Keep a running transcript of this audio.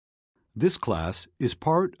This class is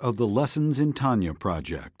part of the Lessons in Tanya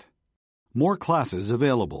project. More classes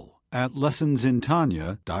available at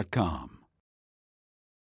lessonsintanya.com.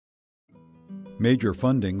 Major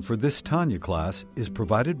funding for this Tanya class is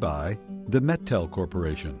provided by the Mettel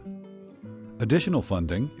Corporation. Additional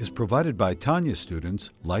funding is provided by Tanya students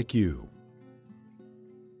like you.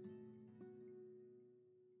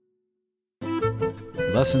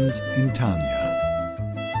 Lessons in Tanya.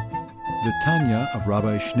 The Tanya of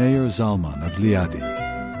Rabbi Schneur Zalman of Liadi,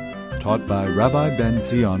 taught by Rabbi Ben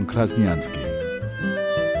Zion Krasniansky.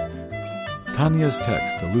 Tanya's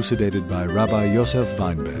text elucidated by Rabbi Yosef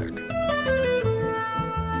Weinberg.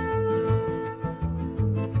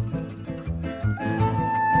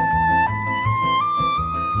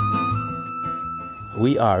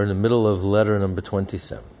 We are in the middle of letter number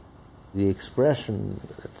 27. The expression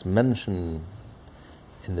that's mentioned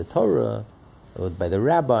in the Torah by the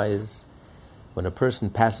rabbis, when a person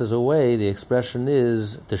passes away, the expression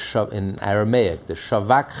is, in Aramaic, the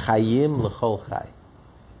shavak chayim l'chol chay.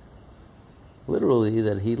 Literally,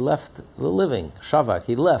 that he left the living. Shavak,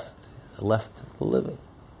 he left the living.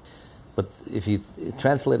 But if you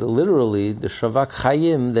translate it literally, the shavak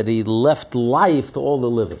chayim, that he left life to all the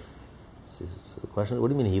living. So the question is, what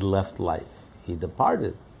do you mean he left life? He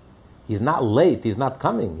departed. He's not late, he's not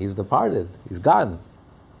coming, he's departed, he's gone.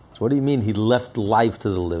 So what do you mean he left life to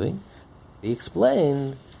the living? He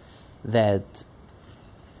explained that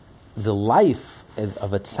the life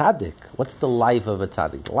of a tzaddik, what's the life of a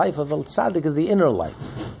tzaddik? The life of a tzaddik is the inner life,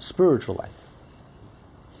 spiritual life.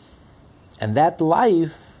 And that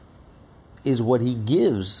life is what he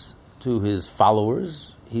gives to his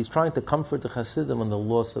followers. He's trying to comfort the Hasidim on the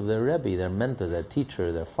loss of their Rebbe, their mentor, their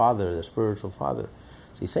teacher, their father, their spiritual father.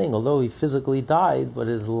 So he's saying, although he physically died, but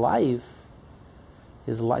his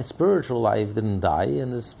spiritual life didn't die,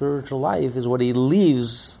 and his spiritual life is what he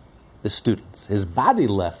leaves the students. His body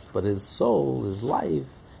left, but his soul, his life,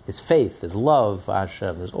 his faith, his love for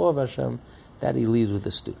Hashem, his awe of Hashem, that he leaves with the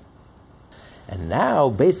student. And now,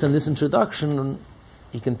 based on this introduction,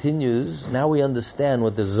 he continues, now we understand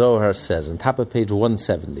what the Zohar says, on top of page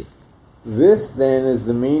 170. This, then, is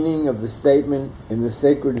the meaning of the statement in the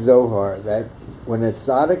sacred Zohar, that when a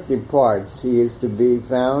tzaddik departs, he is to be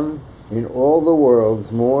found in all the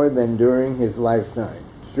worlds more than during his lifetime.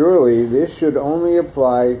 Surely this should only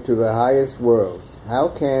apply to the highest worlds. How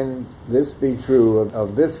can this be true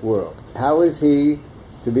of this world? How is he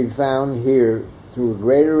to be found here to a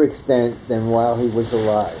greater extent than while he was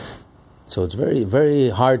alive? So it's very, very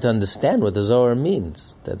hard to understand what the Zohar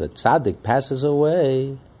means, that a tzaddik passes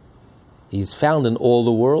away, he's found in all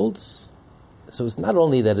the worlds. So it's not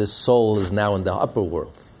only that his soul is now in the upper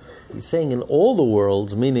worlds. He's saying in all the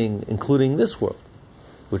worlds, meaning including this world,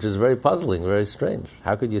 which is very puzzling, very strange.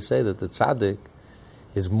 How could you say that the tzaddik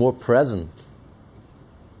is more present,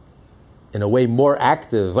 in a way more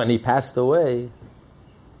active when he passed away?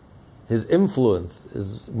 His influence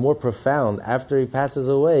is more profound after he passes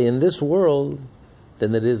away in this world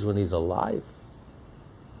than it is when he's alive.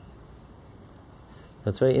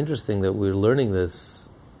 That's very interesting that we're learning this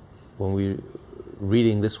when we're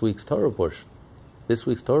reading this week's Torah portion. This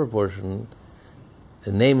week's Torah portion,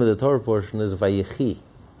 the name of the Torah portion is Vayechi.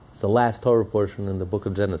 It's the last Torah portion in the book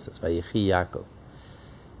of Genesis, Vayechi Yaakov.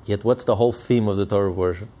 Yet what's the whole theme of the Torah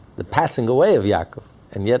portion? The passing away of Yaakov.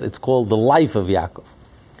 And yet it's called the life of Yaakov.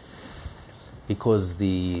 Because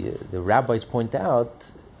the rabbis point out,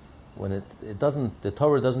 when the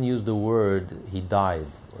Torah doesn't use the word he died.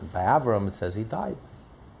 By Avraham it says he died.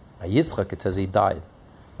 By Yitzchak it says he died.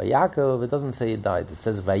 By Yaakov it doesn't say he died. It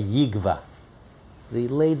says Vayigva. He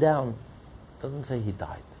lay down. It doesn't say he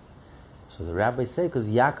died. So the rabbis say, because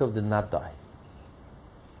Yaakov did not die.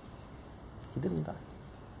 He didn't die.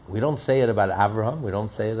 We don't say it about Avraham. We don't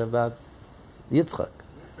say it about Yitzchak.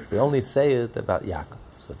 We only say it about Yaakov.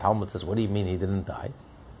 So Talmud says, what do you mean he didn't die?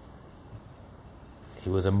 He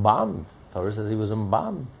was embalmed. Torah says he was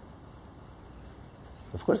embalmed.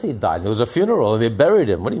 Of course he died. There was a funeral and they buried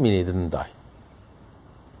him. What do you mean he didn't die?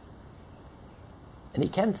 And he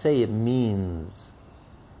can't say it means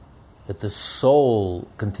that the soul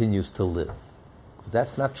continues to live.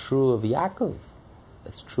 That's not true of Yaakov.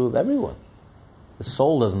 That's true of everyone. The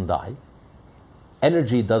soul doesn't die.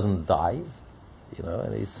 Energy doesn't die.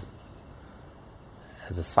 And he's,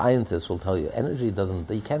 as a scientist will tell you, energy doesn't,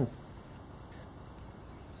 you can't,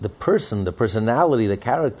 the person, the personality, the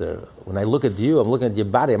character, when I look at you, I'm looking at your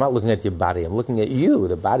body, I'm not looking at your body, I'm looking at you.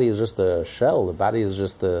 The body is just a shell, the body is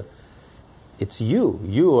just it's you.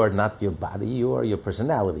 You are not your body, you are your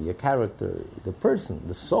personality, your character, the person,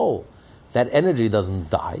 the soul. That energy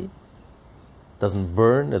doesn't die, doesn't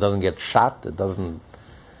burn, it doesn't get shot, it doesn't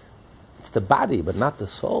It's the body, but not the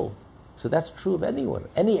soul. So that's true of anyone.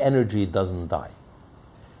 Any energy doesn't die.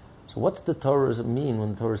 So what's the Torah mean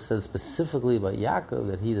when the Torah says specifically about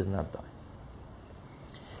Yaakov that he did not die?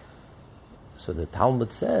 So the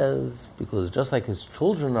Talmud says, because just like his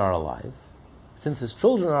children are alive, since his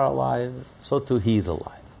children are alive, so too he's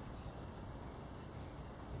alive.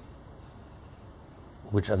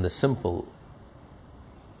 Which on the simple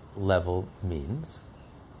level means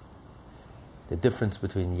the difference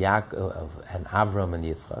between Yaakov and Avram and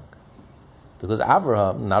Yitzchak. Because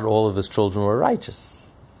Avraham, not all of his children were righteous.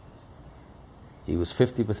 He was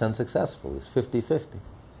 50% successful. He was 50-50.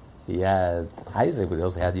 He had Isaac, but he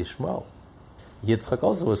also had Yishmael. Yitzchak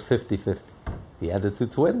also was 50-50. He had the two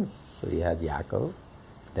twins. So he had Yaakov,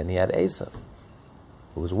 then he had Esau,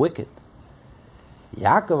 who was wicked.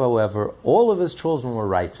 Yaakov, however, all of his children were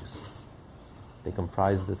righteous. They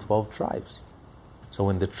comprised the 12 tribes. So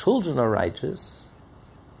when the children are righteous,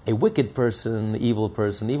 a wicked person, an evil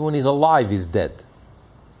person, even when he's alive, he's dead.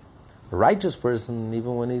 A righteous person,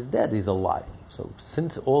 even when he's dead, he's alive. So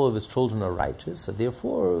since all of his children are righteous, so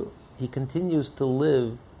therefore he continues to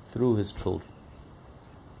live through his children.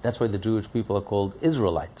 That's why the Jewish people are called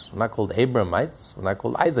Israelites. We're not called Abrahamites, we're not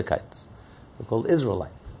called Isaacites. We're called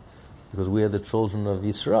Israelites. Because we are the children of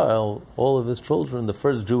Israel, all of his children, the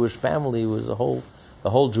first Jewish family was the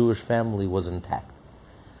whole Jewish family was intact.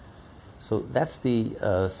 So that's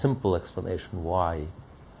the simple explanation why,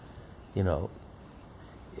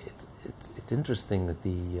 it's interesting that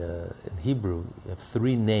in Hebrew you have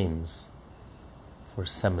 3 names for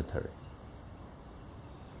cemetery.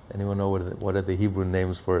 Anyone know what are the Hebrew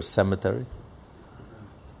names for a cemetery?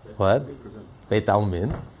 What? Beit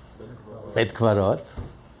Almin, Beit Kvarot,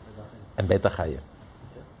 and Beit HaChayim.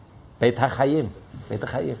 Beit HaChayim. Beit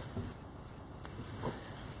HaChayim.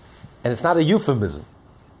 And it's not a euphemism.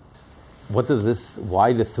 What does this?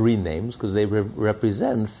 Why the 3 names? Because they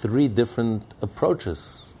represent 3 different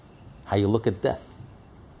approaches, how you look at death.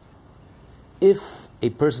 If a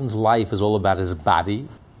person's life is all about his body,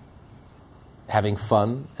 having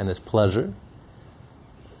fun and his pleasure,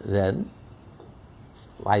 then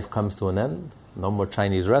life comes to an end. No more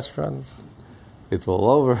Chinese restaurants. It's all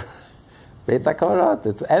over. Beit HaKavarot,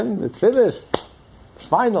 it's end, it's finished. It's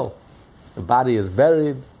final. The body is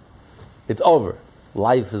buried. It's over.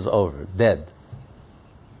 Life is over. Dead.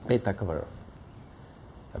 Beit HaKavarot.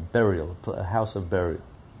 A burial, a house of burial.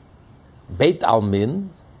 Beit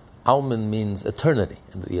Almin. Almin means eternity.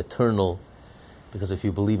 And the eternal, because if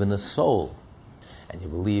you believe in the soul, and you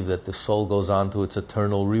believe that the soul goes on to its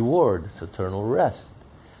eternal reward, its eternal rest.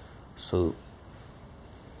 So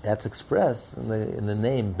that's expressed in the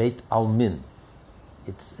name Beit Almin.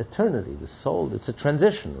 It's eternity, the soul. It's a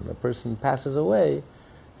transition. When a person passes away,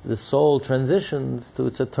 the soul transitions to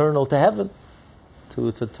heaven, to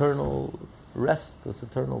its eternal rest, to its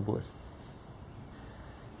eternal bliss.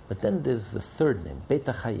 But then there's the 3rd name, Beit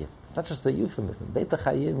HaChayim. It's not just a euphemism. Beit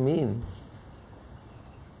HaChayim means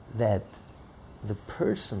that the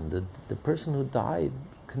person who died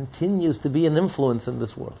continues to be an influence in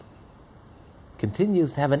this world.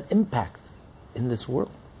 Continues to have an impact in this world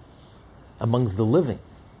amongst the living.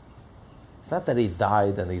 It's not that he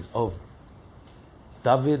died and he's over.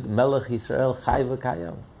 David, Melech Yisrael, Chai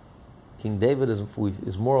v'Kayam. King David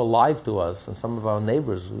is more alive to us than some of our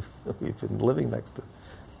neighbors we've been living next to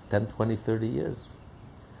 10, 20, 30 years.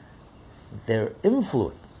 Their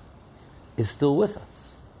influence is still with us.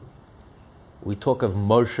 We talk of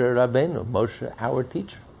Moshe Rabbeinu, Moshe, our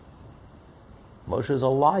teacher. Moshe is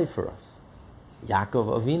alive for us.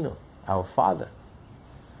 Yaakov Avinu, our father.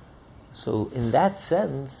 So in that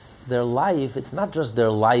sense, their life, it's not just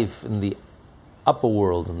their life in the upper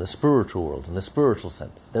world, in the spiritual world, in the spiritual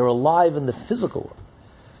sense. They're alive in the physical world.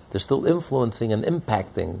 They're still influencing and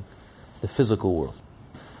impacting the physical world.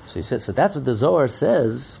 So he says, so that's what the Zohar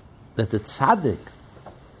says, that the tzaddik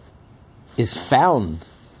is found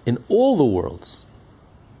in all the worlds,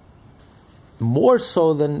 more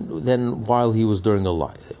so than while he was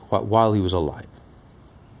alive,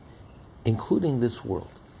 including this world.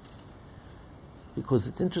 Because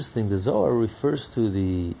it's interesting, the Zohar refers to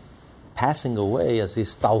the passing away as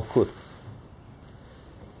histalkut.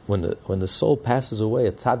 When the soul passes away,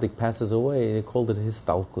 a tzaddik passes away, they called it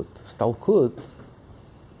histalkut. Histalkut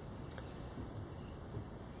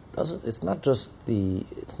it's not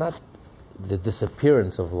the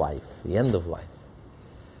disappearance of life, the end of life,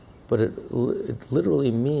 but it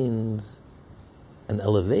literally means an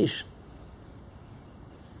elevation.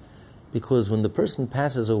 Because when the person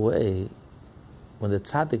passes away, when the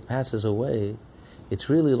tzaddik passes away, it's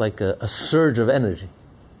really like a surge of energy.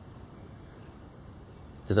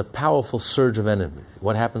 there's a powerful surge of energy.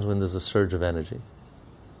 What happens when there's a surge of energy?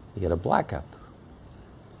 You get a blackout.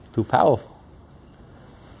 It's too powerful.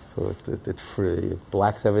 So it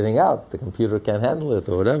blacks everything out. The computer can't handle it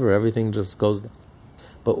or whatever. Everything just goes down.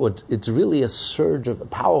 But it's really a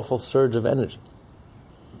powerful surge of energy.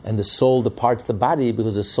 And the soul departs the body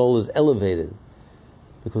because the soul is elevated.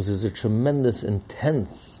 Because there's a tremendous,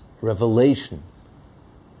 intense revelation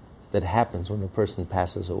that happens when a person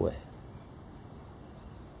passes away.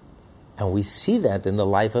 And we see that in the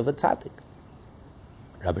life of a tzaddik.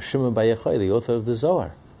 Rabbi Shimon Bar Yochai, the author of the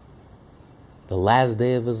Zohar, the last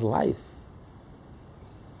day of his life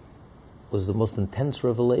was the most intense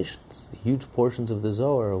revelations. Huge portions of the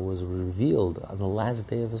Zohar was revealed on the last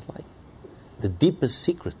day of his life. The deepest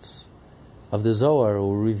secrets of the Zohar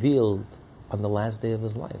were revealed on the last day of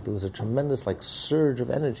his life. There was a tremendous surge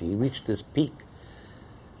of energy. He reached his peak.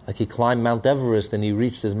 Like he climbed Mount Everest and he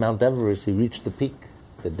reached his Mount Everest, he reached the peak.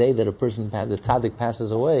 The day that the tzaddik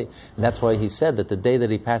passes away, and that's why he said that the day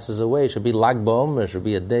that he passes away should be Lag BaOmer, should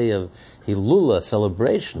be a day of Hilula,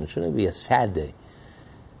 celebration. It shouldn't be a sad day.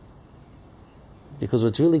 Because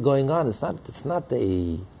what's really going on, it's not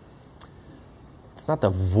a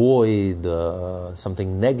void,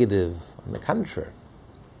 something negative. On the contrary,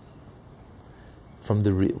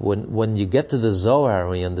 when you get to the Zohar,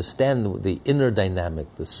 when you understand the inner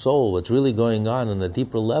dynamic, the soul, what's really going on a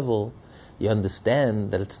deeper level, you understand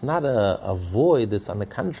that it's not a void, it's on the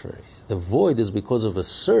contrary. The void is because of a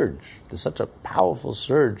surge. There's such a powerful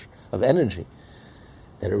surge of energy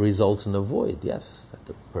that it results in a void, yes, that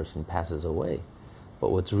the person passes away. But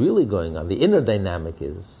what's really going on, the inner dynamic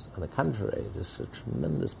is, on the contrary, there's a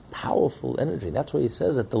tremendous, powerful energy. That's why he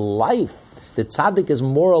says that the tzaddik is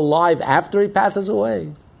more alive after he passes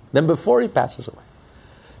away than before he passes away.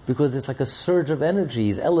 Because it's like a surge of energy.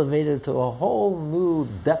 He's elevated to a whole new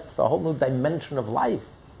depth, a whole new dimension of life.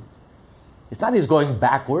 It's not he's going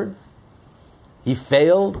backwards. He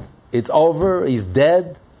failed. It's over. He's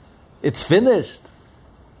dead. It's finished.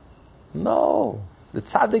 No. The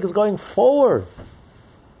tzaddik is going forward.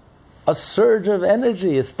 A surge of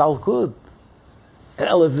energy is talkut. An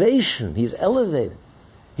elevation. He's elevated.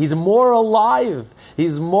 He's more alive.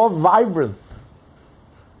 He's more vibrant.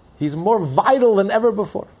 He's more vital than ever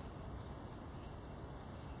before.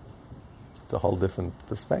 It's a whole different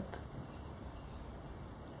perspective.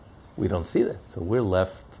 We don't see that. So we're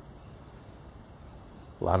left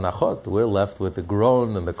la'anachot. We're left with the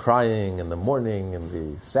groan and the crying and the mourning and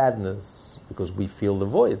the sadness because we feel the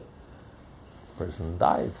void. The person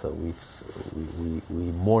died, so we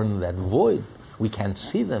mourn that void. We can't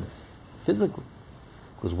see them physically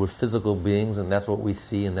because we're physical beings and that's what we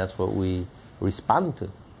see and that's what we respond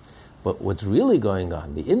to. But what's really going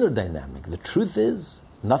on, the inner dynamic, the truth is,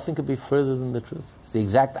 nothing could be further than the truth. It's the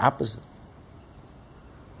exact opposite.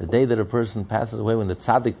 The day that a person passes away, when the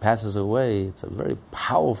tzaddik passes away, it's a very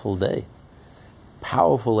powerful day.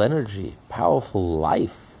 Powerful energy, powerful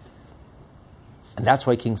life. And that's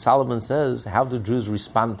why King Solomon says, how do Jews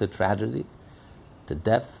respond to tragedy, to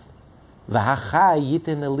death? We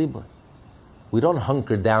don't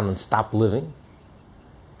hunker down and stop living.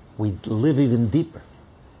 We live even deeper.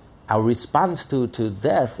 Our response to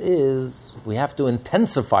death is we have to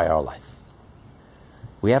intensify our life.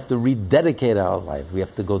 We have to rededicate our life. We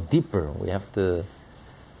have to go deeper.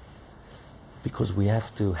 Because we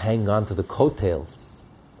have to hang on to the coattails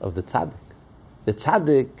of the tzaddik. The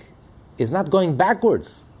tzaddik is not going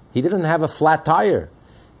backwards. He didn't have a flat tire.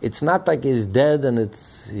 It's not like he's dead and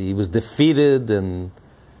he was defeated. And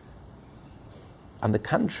on the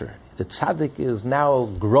contrary, the tzaddik is now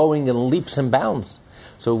growing in leaps and bounds.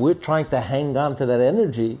 So we're trying to hang on to that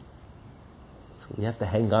energy. So we have to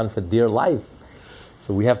hang on for dear life.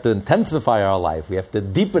 So we have to intensify our life. We have to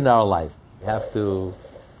deepen our life. We have to...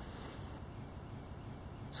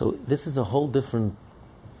 So this is a whole different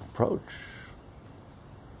approach.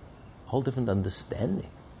 A whole different understanding.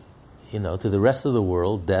 To the rest of the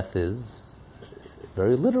world, death is,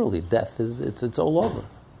 very literally, death is, it's all over.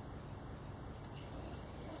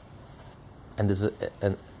 And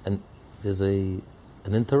there's an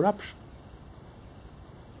interruption.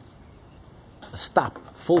 A stop,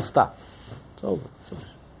 full stop. It's over, finished.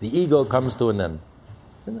 The ego comes to an end.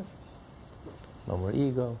 Finished. No more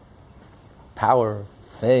ego, power,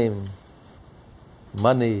 fame,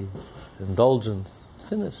 money, indulgence. It's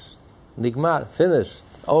finished. Nigmar, finished,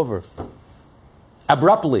 over.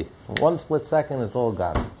 Abruptly, one split second, it's all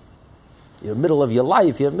gone. You're in the middle of your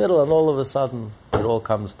life, and all of a sudden, it all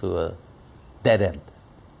comes to a dead end.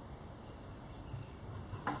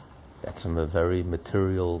 That's from a very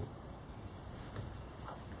material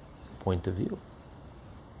point of view.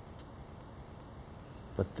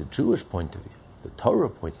 But the Jewish point of view, the Torah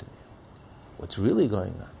point of view, what's really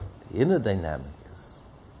going on, the inner dynamic is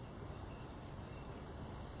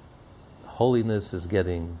holiness is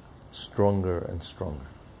getting stronger and stronger.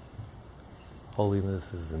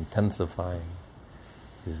 Holiness is intensifying,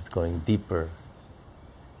 is going deeper.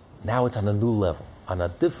 Now it's on a new level, on a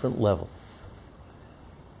different level.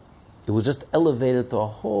 It was just elevated to a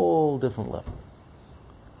whole different level.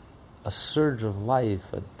 A surge of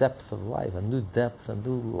life, a depth of life, a new depth, a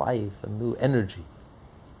new life, a new energy.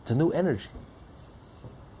 It's a new energy.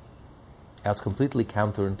 Now it's completely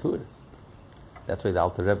counterintuitive. That's why the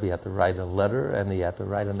Alter Rebbe had to write a letter and he had to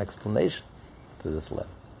write an explanation to this letter.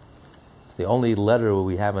 It's the only letter where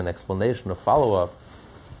we have an explanation, a follow-up,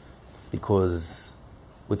 because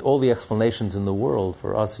with all the explanations in the world,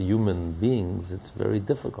 for us human beings, it's very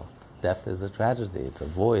difficult. Death is a tragedy, it's a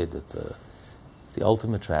void, it's the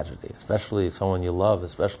ultimate tragedy, especially someone you love,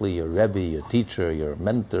 especially your Rebbe, your teacher, your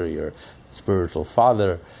mentor, your spiritual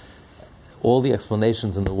father. All the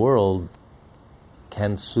explanations in the world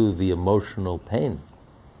can soothe the emotional pain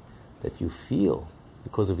that you feel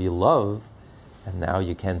because of your love, and now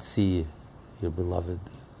you can't see your beloved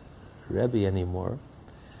Rebbe anymore,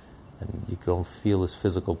 and you don't feel his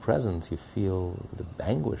physical presence, you feel the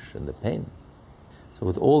anguish and the pain. So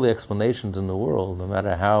with all the explanations in the world, no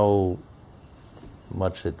matter how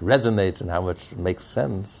much it resonates and how much it makes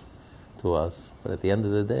sense to us, but at the end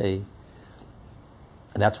of the day,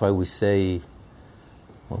 and that's why we say,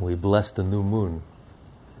 when we bless the new moon,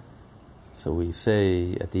 so we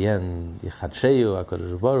say at the end, Yichadsheyu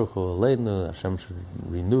HaKadosh Baruch Hu Aleinu, Hashem should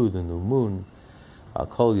renew the new moon, Al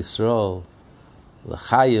Kol Yisrael,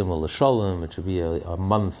 L'Chayim or L'Sholem, it should be a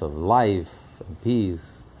month of life and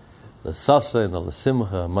peace, L'Sasa and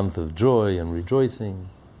L'Simcha, a month of joy and rejoicing.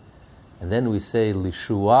 And then we say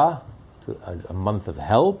Lishua, a month of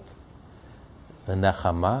help, and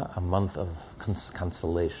Nechama, a month of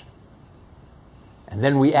consolation. And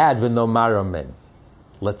then we add V'nomar Amen.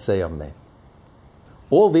 Let's say Amen.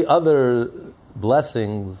 All the other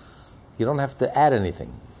blessings, you don't have to add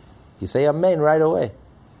anything. You say Amen right away.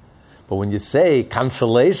 But when you say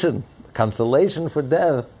consolation for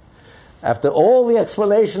death, after all the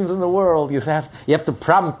explanations in the world, you have to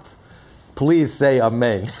prompt, please say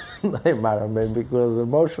Amen. Amen, because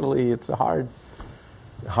emotionally it's hard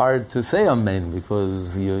to say Amen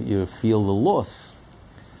because you feel the loss.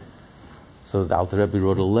 So the Alter Rebbe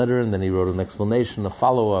wrote a letter and then he wrote an explanation, a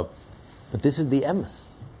follow-up. But this is the emes.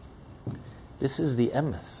 This is the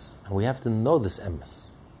emes. And we have to know this emes.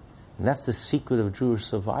 And that's the secret of Jewish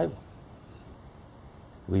survival.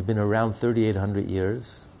 We've been around 3,800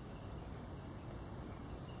 years.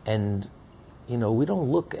 And, we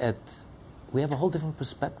don't look at... We have a whole different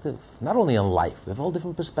perspective, not only on life, we have a whole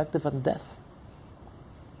different perspective on death.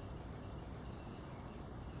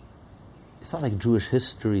 It's not like Jewish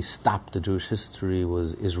history stopped, the Jewish history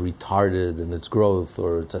is retarded in its growth,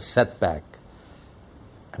 or it's a setback.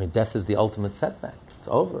 I mean, death is the ultimate setback. It's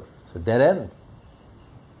over. It's a dead end.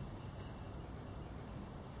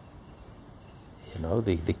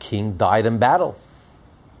 The king died in battle.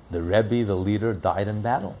 The Rebbe, the leader, died in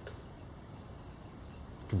battle.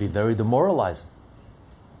 It can be very demoralizing.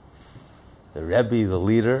 The Rebbe, the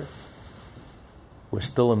leader, we're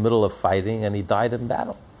still in the middle of fighting and he died in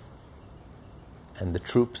battle. And the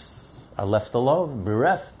troops are left alone,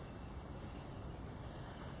 bereft.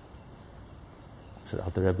 So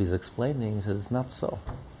the Rebbe is explaining, he says, it's not so.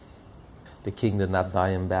 The king did not die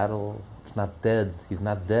in battle. It's not dead. He's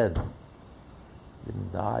not dead. He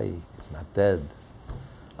didn't die. He's not dead.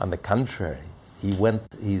 On the contrary,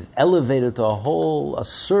 he's elevated to a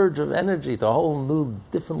surge of energy, to a whole new,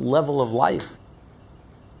 different level of life.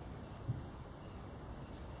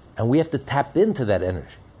 And we have to tap into that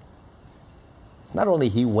energy. It's not only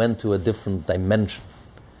he went to a different dimension,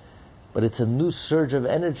 but it's a new surge of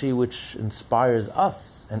energy which inspires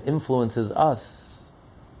us and influences us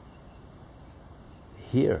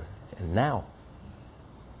here and now.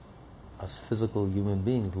 Us physical human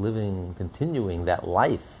beings living, continuing that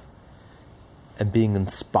life and being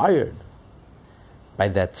inspired by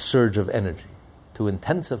that surge of energy to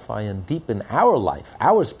intensify and deepen our life,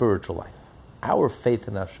 our spiritual life, our faith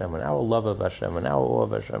in Hashem, and our love of Hashem, and our awe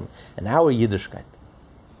of Hashem, and our Yiddishkeit.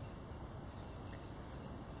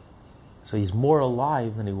 So he's more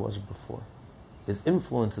alive than he was before. His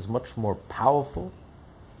influence is much more powerful,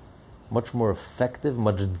 much more effective,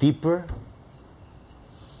 much deeper,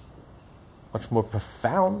 much more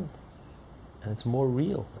profound, and it's more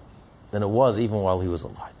real than it was even while he was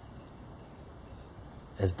alive.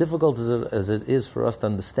 As difficult as it is for us to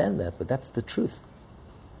understand that, but that's the truth.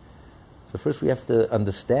 So first we have to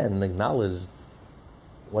understand and acknowledge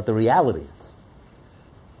what the reality is.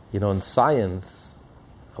 You know, in science,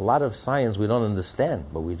 a lot of science we don't understand,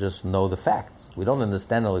 but we just know the facts. We don't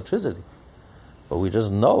understand electricity, but we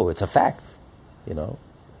just know it's a fact, you know.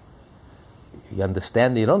 You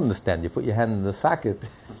understand, you don't understand. You put your hand in the socket,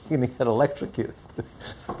 you're going to get electrocuted.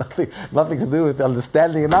 nothing to do with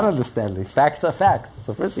understanding and not understanding. Facts are facts.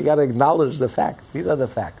 So first you got to acknowledge the facts. These are the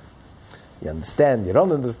facts. You understand, you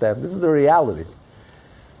don't understand. This is the reality.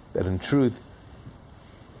 That in truth,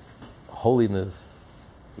 holiness,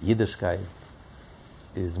 Yiddishkeit,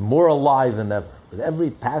 is more alive than ever. With every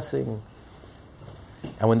passing.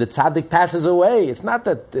 And when the tzaddik passes away, it's not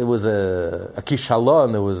that it was a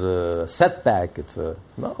kishalon, it was a setback.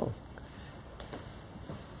 No.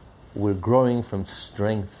 We're growing from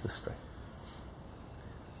strength to strength.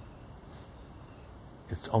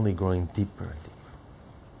 It's only growing deeper and deeper.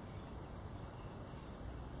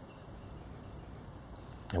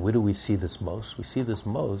 And where do we see this most? We see this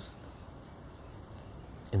most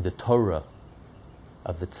in the Torah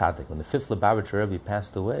of the tzaddik. When the fifth Lubavitcher Rebbe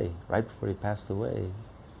passed away, right before he passed away,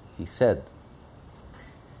 he said,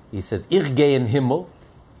 Ich gehe in Himmel.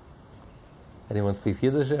 Anyone speaks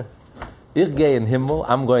Yiddish here? Ich gehe in Himmel,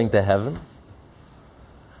 I'm going to heaven.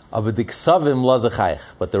 Aber die Ksavim lo zechayich.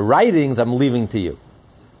 But the writings I'm leaving to you.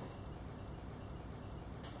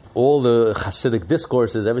 All the Hasidic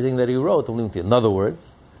discourses, everything that he wrote, I'm leaving to you. In other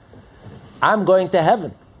words, I'm going to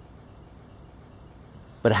heaven.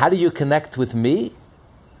 But how do you connect with me?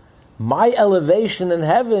 My elevation in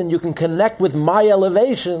heaven, you can connect with my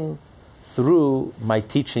elevation through my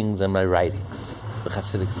teachings and my writings, the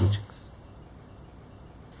Hasidic teachings.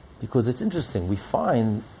 Because it's interesting, we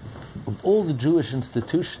find with all the Jewish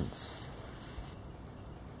institutions,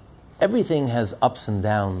 everything has ups and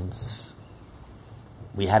downs.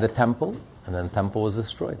 We had a temple, and then the temple was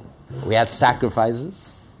destroyed. We had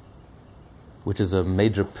sacrifices, which is a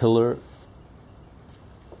major pillar.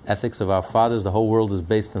 Ethics of our fathers, the whole world is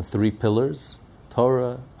based on 3 pillars: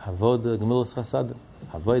 Torah, Avodah, Gemilas Chasadim.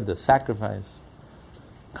 Avodah, sacrifice;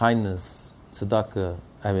 kindness, tzedakah,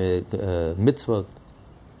 mitzvot.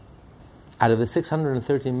 Out of the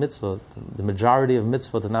 613 mitzvot, the majority of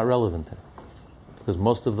mitzvot are not relevant today, because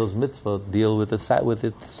most of those mitzvot deal with the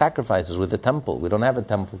sacrifices, with the temple. We don't have a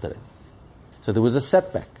temple today. So there was a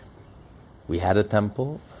setback. We had a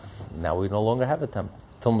temple, now we no longer have a temple,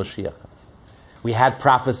 till Mashiach. We had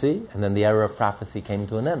prophecy, and then the era of prophecy came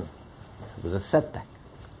to an end. It was a setback.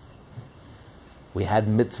 We had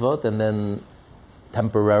mitzvot, and then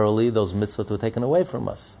temporarily those mitzvot were taken away from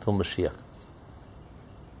us till Mashiach.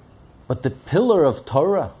 But the pillar of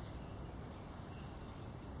Torah,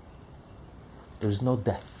 there's no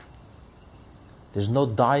death. There's no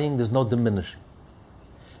dying, there's no diminishing.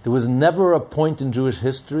 There was never a point in Jewish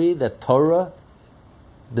history that Torah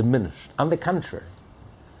diminished. On the contrary,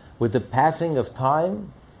 with the passing of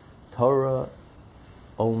time, Torah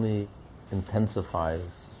only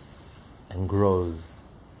intensifies and grows.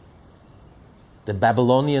 The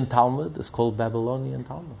Babylonian Talmud is called Babylonian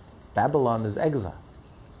Talmud. Babylon is exile.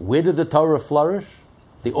 Where did the Torah flourish?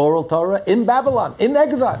 The oral Torah? In Babylon, in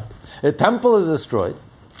exile. The temple is destroyed.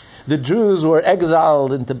 The Jews were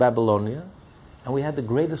exiled into Babylonia, and we had the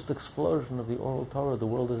greatest explosion of the oral Torah the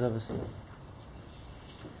world has ever seen.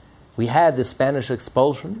 We had the Spanish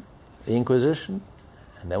expulsion, the Inquisition,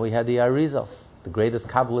 and then we had the Arizal, the greatest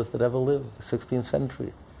Kabbalist that ever lived, the 16th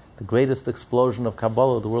century, the greatest explosion of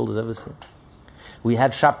Kabbalah the world has ever seen. We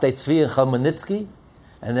had Shabtai Tzvi and Chmielnicki,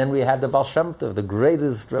 and then we had the Baal Shem Tov, the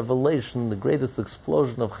greatest revelation, the greatest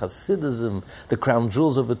explosion of Hasidism, the crown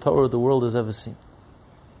jewels of the Torah the world has ever seen.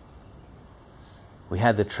 We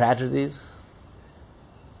had the tragedies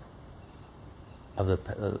of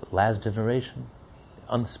the last generation,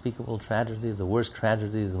 unspeakable tragedies, the worst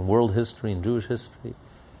tragedies in world history and Jewish history.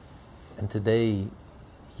 And today,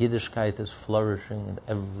 Yiddishkeit is flourishing in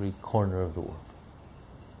every corner of the world.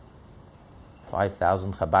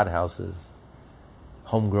 5,000 Chabad houses,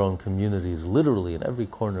 homegrown communities, literally in every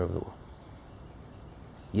corner of the world.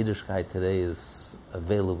 Yiddishkeit today is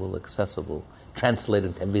available, accessible,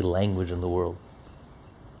 translated to every language in the world,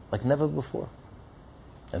 like never before.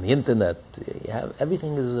 And the internet,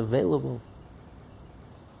 everything is available.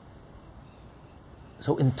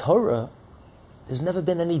 So in Torah, there's never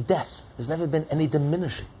been any death. There's never been any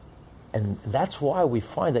diminishing. And that's why we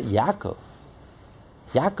find that Yaakov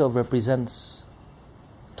represents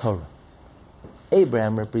Torah.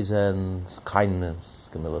 Abraham represents kindness,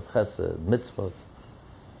 Gemilas Chesed, mitzvot.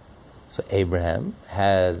 So Abraham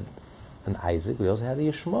had an Isaac, we also had a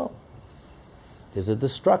Yishmael. There's a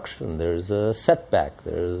destruction, there's a setback,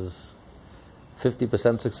 there's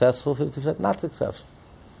 50% successful, 50% not successful.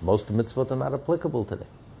 Most mitzvot are not applicable today.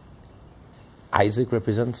 Isaac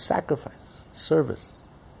represents sacrifice, service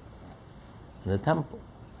in the temple.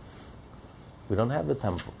 We don't have a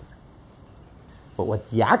temple there. But what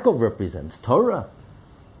Yaakov represents, Torah,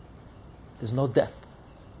 there's no death.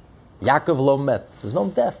 Yaakov lo met. There's no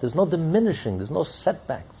death. There's no diminishing. There's no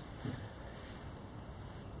setbacks.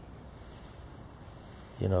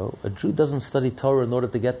 You know, a Jew doesn't study Torah in order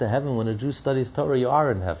to get to heaven. When a Jew studies Torah, you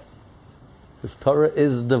are in heaven. Because Torah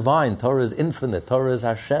is divine. Torah is infinite. Torah is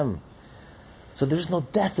Hashem. So there's no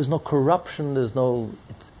death. There's no corruption. There's no...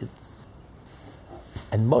 It's.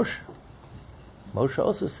 And Moshe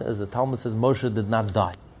also says, the Talmud says Moshe did not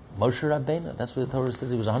die. Moshe Rabbeinu, that's what the Torah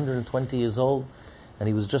says. He was 120 years old, and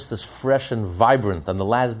he was just as fresh and vibrant on the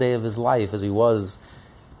last day of his life as he was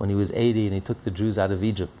when he was 80 and he took the Jews out of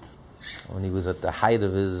Egypt. When he was at the height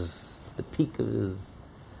of the peak of his,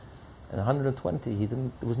 and 120, there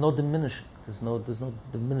was no diminishing. There's no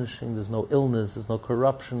diminishing, there's no illness, there's no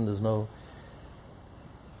corruption, there's no,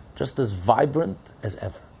 just as vibrant as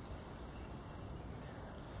ever.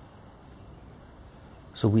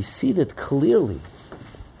 So we see that clearly,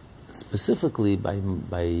 specifically by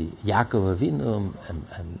Yaakov Avinu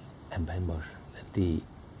and by Moshe,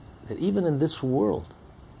 that even in this world,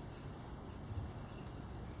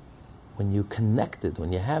 when you connected,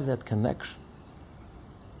 when you have that connection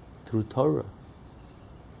through Torah,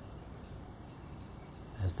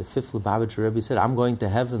 as the fifth Lubavitcher Rebbe said, I'm going to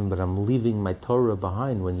heaven, but I'm leaving my Torah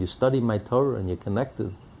behind. When you study my Torah and you're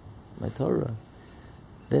connected my Torah,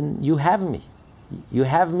 then you have me. You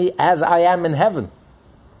have me as I am in heaven.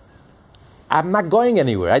 I'm not going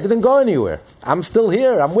anywhere. I didn't go anywhere. I'm still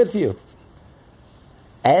here. I'm with you.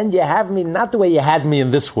 And you have me not the way you had me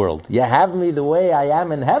in this world. You have me the way I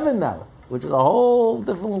am in heaven now, which is a whole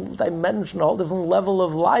different dimension, a whole different level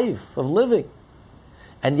of life, of living.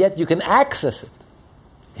 And yet you can access it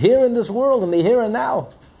here in this world, in the here and now,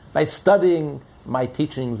 by studying my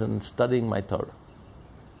teachings and studying my Torah.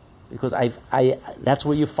 Because that's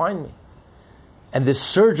where you find me. And this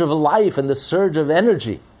surge of life and this surge of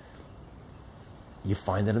energy, you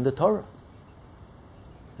find it in the Torah.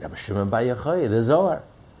 Rabbi Shimon Bar Yochai, the Zohar,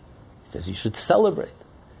 he says you should celebrate.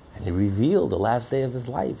 And he revealed the last day of his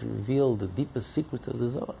life. He revealed the deepest secrets of the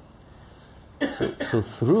Zohar. So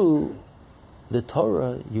through the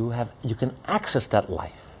Torah, you can access that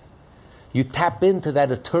life. You tap into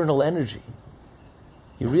that eternal energy.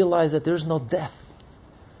 You realize that there's no death.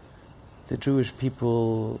 The Jewish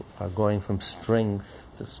people are going from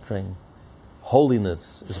strength to strength.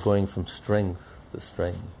 Holiness is going from strength to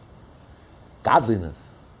strength. Godliness,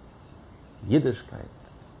 Yiddishkeit,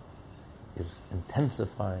 is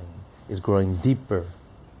intensifying, is growing deeper,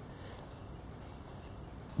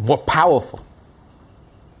 more powerful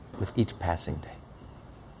with each passing day.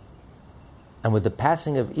 And with the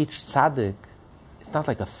passing of each tzaddik, it's not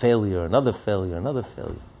like a failure, another failure, another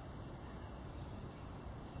failure.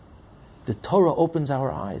 The Torah opens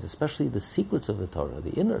our eyes, especially the secrets of the Torah,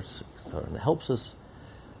 the inner secrets of the Torah, and it helps us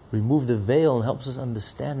remove the veil and helps us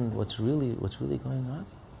understand what's really going on.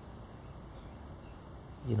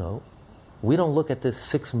 You know, we don't look at this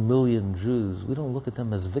 6 million Jews, we don't look at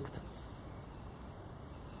them as victims.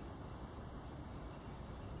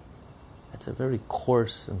 That's a very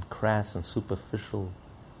coarse and crass and superficial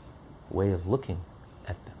way of looking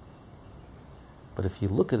at them. But if you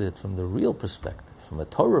look at it from the real perspective, from a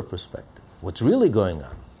Torah perspective, what's really going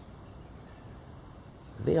on,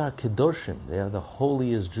 they are Kedoshim, they are the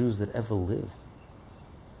holiest Jews that ever lived.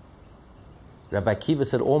 Rabbi Akiva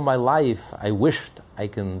said, all my life I wished I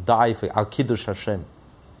can die for Al Kiddush Hashem,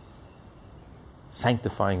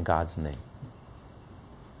 sanctifying God's name.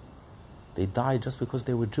 They died just because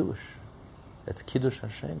they were Jewish. That's Kiddush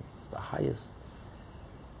Hashem. It's the highest,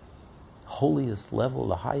 holiest level,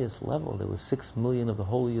 the highest level. There were 6 million of the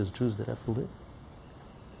holiest Jews that ever lived.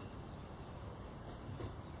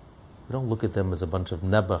 We don't look at them as a bunch of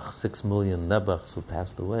Nebuch, 6 million Nebuchs who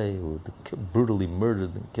passed away, who were brutally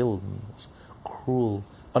murdered and killed in this cruel,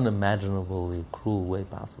 unimaginably cruel way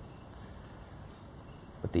possible.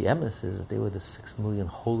 But the emes is that they were the 6 million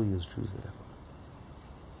holiest Jews that ever lived.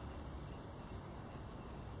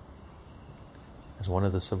 As one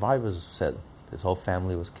of the survivors said, his whole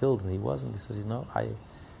family was killed and he wasn't. He says, you know,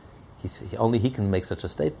 only he can make such a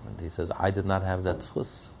statement. He says, I did not have that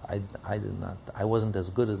schus. I did not. I wasn't as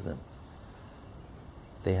good as them.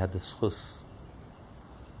 They had the schus.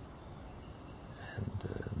 And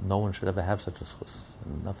no one should ever have such a schus.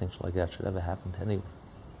 And nothing like that should ever happen to anyone.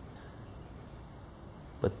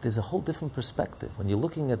 But there's a whole different perspective. When you're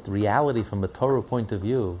looking at reality from a Torah point of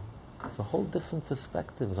view, it's a whole different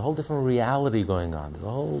perspective. There's a whole different reality going on. There's a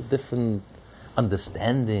whole different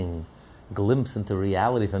understanding glimpse into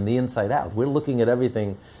reality from the inside out. We're looking at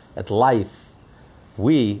everything, at life.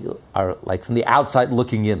 We are like from the outside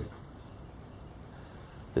looking in.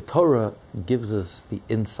 The Torah gives us the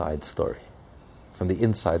inside story, from the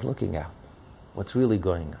inside looking out. What's really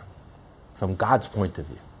going on? From God's point of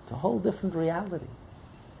view. It's a whole different reality.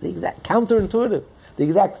 The exact counterintuitive. The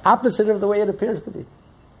exact opposite of the way it appears to be.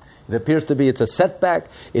 It appears to be it's a setback,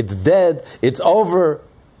 it's dead, it's over.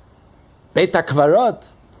 Beit HaKvarot.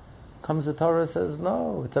 Comes the Torah and says,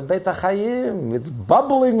 no, it's a Beit HaChayim. It's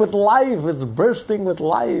bubbling with life, it's bursting with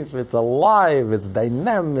life, it's alive, it's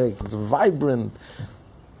dynamic, it's vibrant.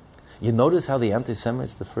 You notice how the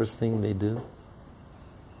anti-Semites, the first thing they do?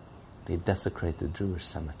 They desecrate the Jewish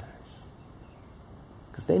cemeteries.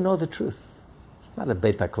 Because they know the truth. It's not a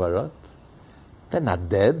Beit HaKvarot. They're not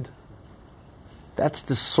dead. That's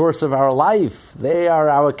the source of our life. They are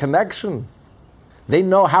our connection. They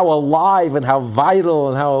know how alive and how vital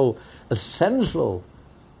and how essential.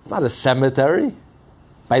 It's not a cemetery.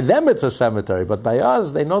 By them it's a cemetery, but by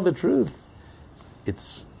us they know the truth.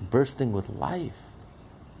 It's bursting with life.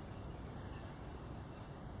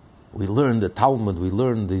 We learn the Talmud, we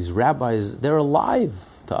learn these rabbis, they're alive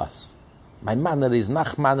to us. Maimonides,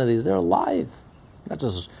 Nachmanides, they're alive. Not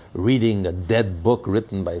just reading a dead book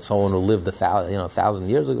written by someone who lived 1,000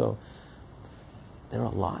 years ago. They're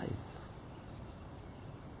alive.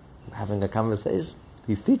 We're having a conversation.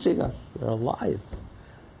 He's teaching us. They're alive.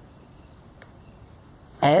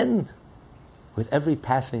 And with every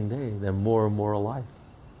passing day, they're more and more alive.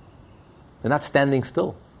 They're not standing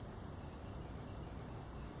still.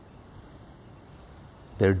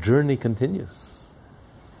 Their journey continues.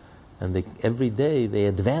 And every day they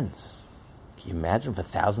advance. Can you imagine for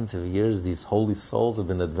thousands of years these holy souls have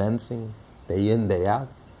been advancing day in, day out?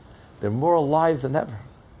 They're more alive than ever.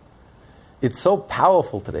 It's so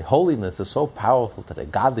powerful today. Holiness is so powerful today.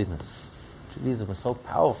 Godliness, Judaism is so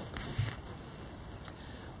powerful.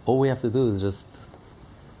 All we have to do is just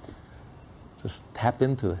tap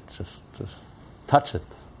into it, just touch it,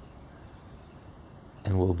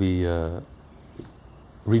 and we'll be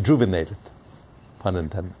rejuvenated, pun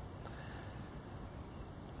intended.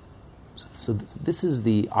 So this is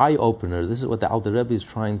the eye-opener. This is what the Alter Rebbe is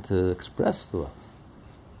trying to express to us,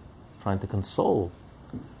 trying to console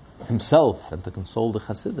himself and to console the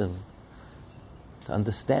Hasidim, to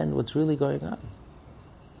understand what's really going on.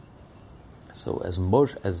 So as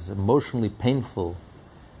emotionally painful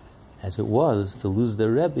as it was to lose their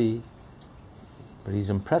Rebbe, but he's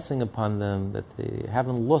impressing upon them that they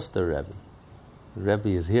haven't lost their Rebbe. The Rebbe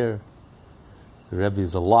is here. The Rebbe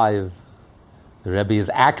is alive. The Rebbe is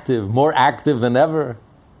active, more active than ever.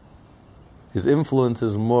 His influence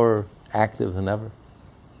is more active than ever.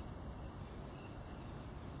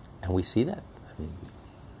 And we see that. I mean,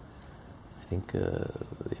 I think the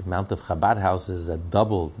amount of Chabad houses that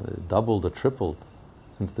doubled or tripled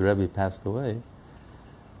since the Rebbe passed away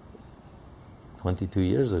 22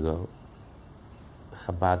 years ago.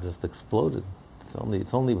 Chabad just exploded.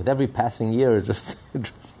 It's only with every passing year, it's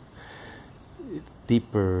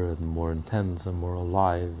deeper and more intense and more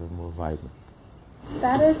alive and more vibrant.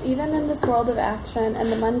 That is, even in this world of action and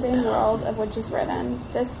the mundane world of which is written,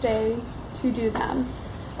 this day to do them.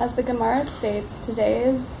 As the Gemara states, today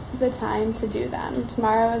is the time to do them.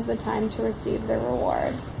 Tomorrow is the time to receive their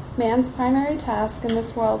reward. Man's primary task in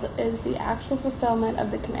this world is the actual fulfillment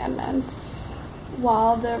of the commandments,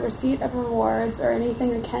 while the receipt of rewards or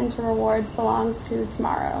anything akin to rewards belongs to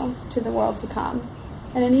tomorrow, to the world to come.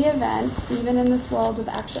 In any event, even in this world of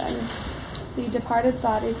action, the departed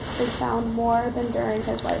tzaddik is found more than during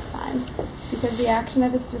his lifetime, because the action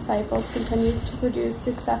of his disciples continues to produce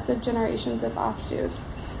successive generations of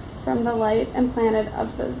offshoots from the light and planet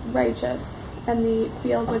of the righteous and the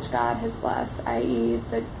field which God has blessed, i.e.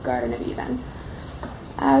 the Garden of Eden.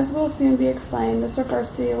 As will soon be explained, this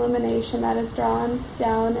refers to the illumination that is drawn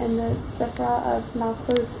down in the Sifra of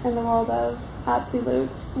Malchut in the world of Atzilut,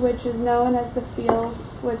 which is known as the field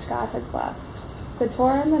which God has blessed. The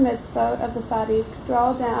Torah and the mitzvot of the Tzaddik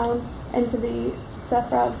draw down into the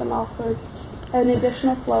Sifra of the Malchut an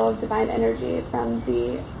additional flow of divine energy from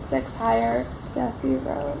the 6 higher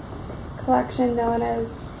Sefirot collection known as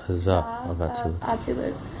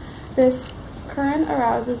Atzilut. This current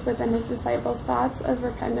arouses within his disciples thoughts of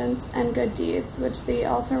repentance and good deeds, which the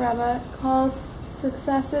Alter Rebbe calls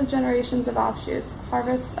successive generations of offshoots,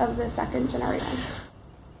 harvests of the second generation.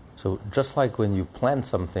 So just like when you plant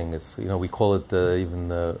something, it's we call it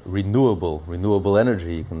renewable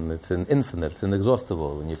energy. It's an infinite, it's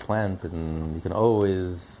inexhaustible. When you plant, and you can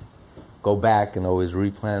always go back and always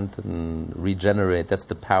replant and regenerate. That's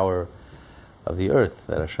the power of the earth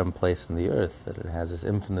that Hashem placed in the earth, that it has this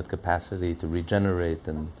infinite capacity to regenerate.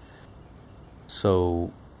 And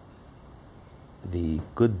so the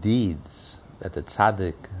good deeds that the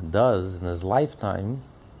tzaddik does in his lifetime,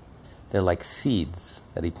 they're like seeds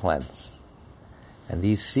that he plants. And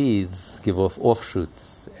these seeds give off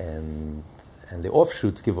offshoots, and the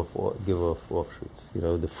offshoots give off offshoots. You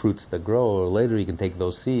know, the fruits that grow, or later you can take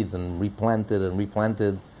those seeds and replant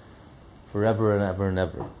it forever and ever and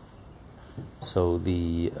ever. So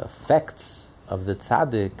the effects of the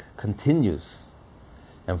tzaddik continues.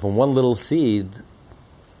 And from one little seed,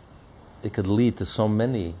 it could lead to so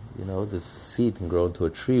many. You know, this seed can grow into a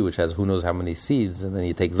tree which has who knows how many seeds, and then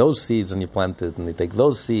you take those seeds and you plant it, and you take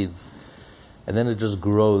those seeds, and then it just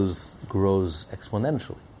grows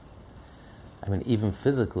exponentially. I mean, even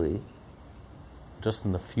physically, just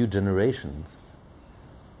in a few generations,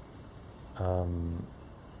 a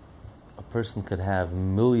person could have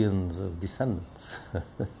millions of descendants.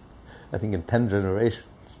 I think in 10 generations.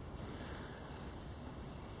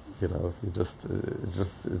 You know, if it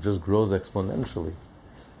just grows exponentially.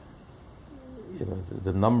 You know,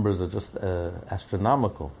 the numbers are just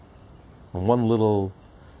astronomical. And one little,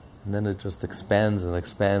 and then it just expands and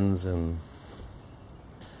expands, and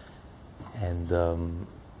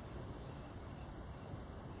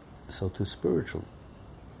so too spiritually.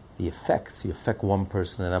 The effects, you affect one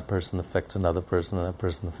person, and that person affects another person, and that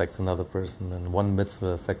person affects another person, and one mitzvah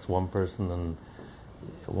affects one person, and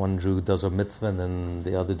one Jew does a mitzvah, and then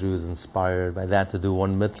the other Jew is inspired by that to do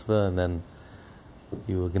one mitzvah, and then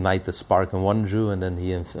you ignite the spark in one Jew, and then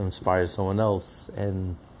he inspires someone else.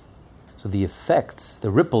 And so the effects,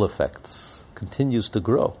 the ripple effects, continues to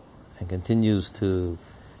grow and continues to,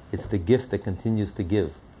 it's the gift that continues to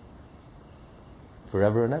give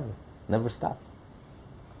forever and ever, never stops.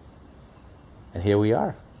 And here we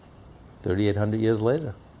are, 3,800 years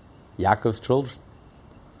later. Yaakov's children.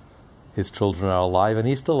 His children are alive, and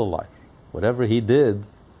he's still alive. Whatever he did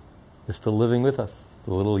is still living with us.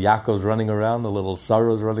 The little Yaakov's running around, the little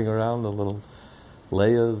Sarah's running around, the little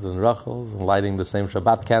Leah's and Rachel's, and lighting the same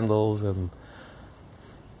Shabbat candles, and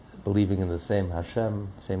believing in the same Hashem,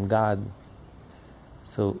 same God.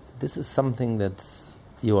 So this is something that's,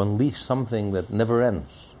 you unleash something that never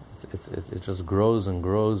ends. It just grows and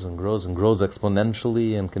grows and grows and grows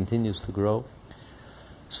exponentially and continues to grow.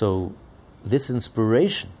 So this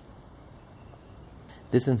inspiration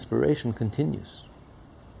continues.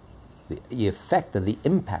 The effect and the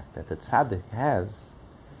impact that the tzaddik has,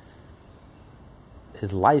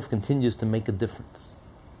 his life continues to make a difference.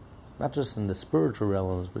 Not just in the spiritual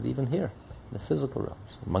realms, but even here, in the physical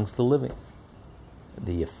realms, amongst the living.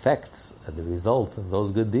 The effects and the results of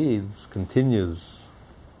those good deeds continues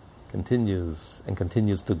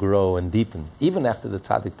to grow and deepen, even after the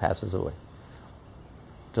tzaddik passes away.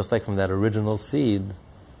 Just like from that original seed,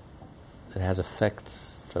 it has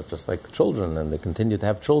effects, just like children, and they continue to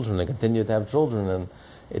have children, and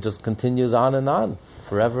it just continues on,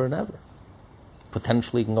 forever and ever.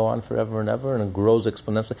 Potentially it can go on forever and ever, and it grows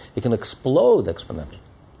exponentially. It can explode exponentially.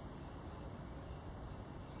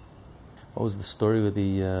 What was the story with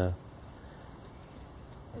the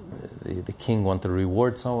king wanted to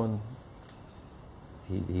reward someone?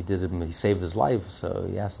 He saved his life, so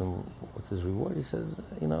he asked him, what's his reward? He says,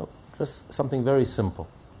 just something very simple.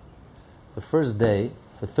 The first day,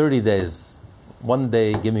 for 30 days, one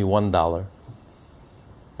day give me $1,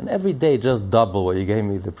 and every day just double what you gave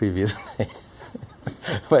me the previous day.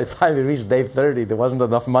 By the time you reached day 30, there wasn't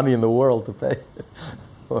enough money in the world to pay.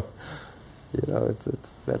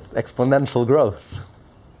 That's exponential growth.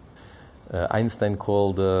 Einstein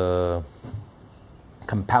called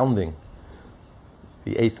compounding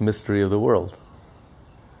the eighth mystery of the world.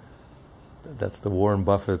 That's the Warren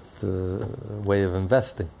Buffett way of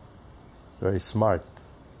investing. Very smart.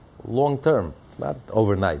 Long term. It's not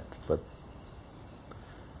overnight, but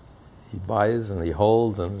he buys and he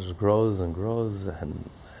holds and it just grows and grows, and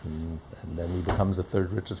then he becomes the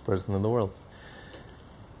third richest person in the world.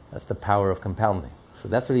 That's the power of compounding. So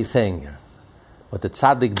that's what he's saying here. What the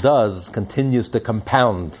tzaddik does continues to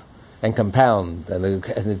compound, and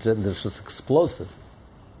it's just explosive.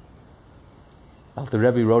 The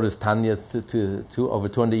Rebbe wrote his Tanya over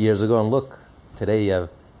 200 years ago, and look, today you have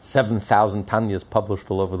 7,000 Tanyas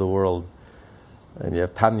published all over the world, and you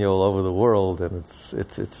have Tanya all over the world, and it's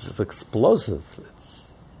just explosive.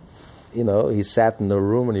 He sat in a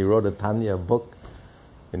room and he wrote a Tanya book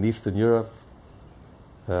in Eastern Europe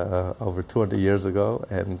over 200 years ago,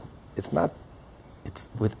 and it's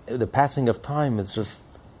with the passing of time, it's just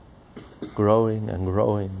growing and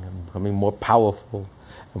growing and becoming more powerful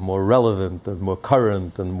and more relevant and more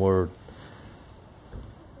current and more.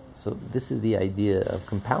 So this is the idea of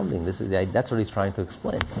compounding. That's what he's trying to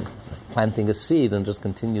explain. Planting a seed and just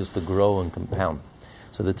continues to grow and compound.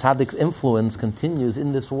 So the tzaddik's influence continues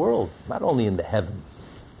in this world, not only in the heavens,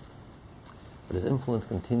 but his influence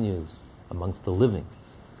continues amongst the living,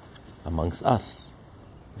 amongst us.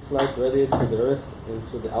 This light radiates to the earth and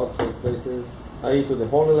to the outside places, i.e. to the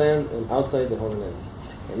Holy Land and outside the Holy Land.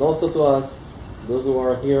 And also to us, those who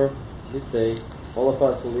are here this day, all of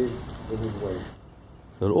us who live in his way.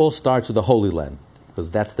 So it all starts with the Holy Land,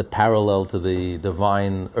 because that's the parallel to the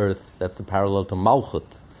divine earth, that's the parallel to Malchut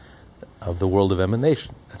of the world of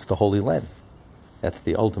emanation. That's the Holy Land. That's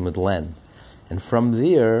the ultimate land. And from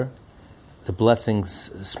there, the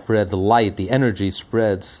blessings spread, the light, the energy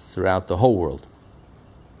spreads throughout the whole world.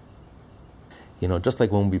 You know, just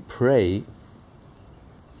like when we pray,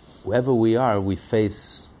 wherever we are, we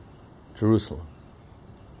face Jerusalem.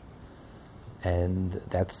 And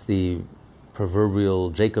that's the proverbial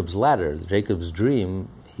Jacob's ladder. Jacob's dream,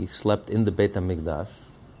 he slept in the Beit HaMikdash,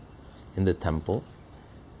 in the temple,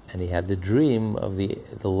 and he had the dream of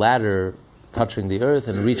the ladder touching the earth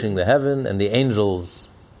and reaching the heaven, and the angels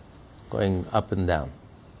going up and down.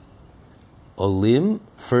 Olim,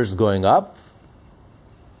 first going up,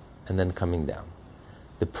 and then coming down.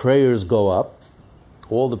 The prayers go up,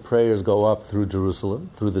 all the prayers go up through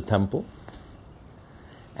Jerusalem, through the temple,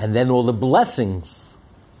 and then all the blessings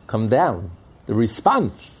come down. The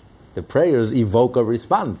response, the prayers evoke a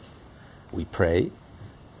response. We pray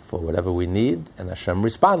for whatever we need, and Hashem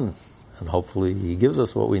responds, and hopefully He gives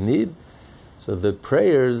us what we need. So the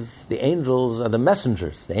prayers, the angels are the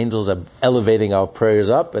messengers. The angels are elevating our prayers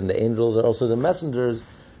up, and the angels are also the messengers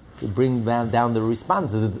to bring down the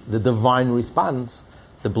response, the divine response,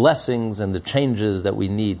 the blessings and the changes that we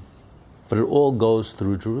need. But it all goes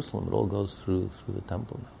through Jerusalem. It all goes through the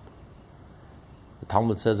Temple Mount. The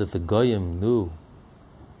Talmud says if the Goyim knew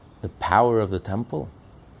the power of the temple,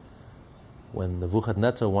 when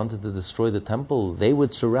Nebuchadnezzar wanted to destroy the temple,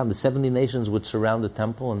 the 70 nations would surround the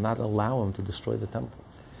temple and not allow him to destroy the temple.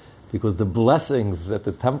 Because the blessings that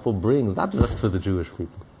the temple brings, not just for the Jewish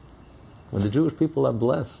people. When the Jewish people are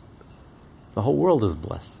blessed, the whole world is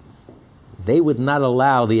blessed. They would not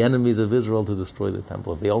allow the enemies of Israel to destroy the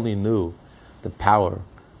temple if they only knew the power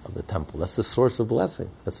of the temple. That's the source of blessing.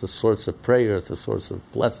 That's the source of prayer. It's the source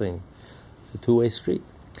of blessing. It's a two-way street.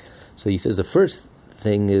 So he says the first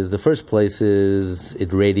place is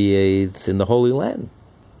it radiates in the Holy Land.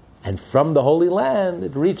 And from the Holy Land,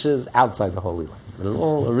 it reaches outside the Holy Land. It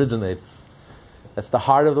all originates. That's the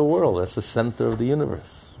heart of the world. That's the center of the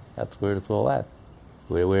universe. That's where it's all at,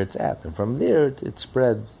 where it's at. And from there, it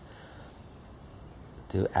spreads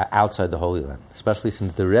to outside the Holy Land, especially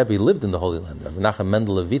since the Rebbe lived in the Holy Land. Rabbi Nachum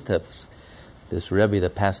Mendel of Vitebsk, this Rebbe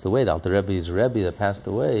that passed away, the Alter Rebbe's Rebbe that passed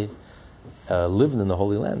away, lived in the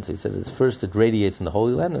Holy Land. So he said, first it radiates in the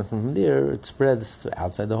Holy Land, and from there it spreads to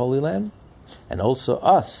outside the Holy Land. And also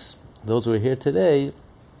us, those who are here today,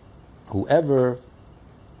 whoever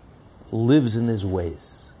lives in his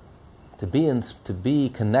ways, to be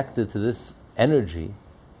connected to this energy,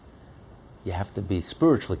 you have to be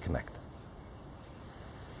spiritually connected.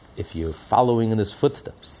 If you're following in his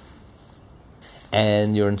footsteps,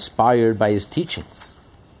 and you're inspired by his teachings,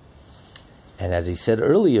 and as he said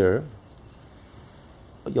earlier,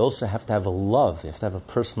 you also have to have a love. You have to have a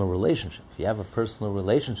personal relationship. You have a personal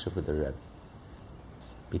relationship with the Rebbe,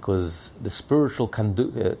 because the spiritual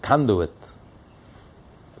conduit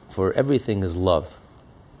for everything is love.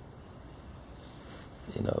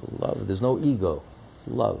 Love. There's no ego.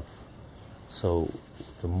 It's love. So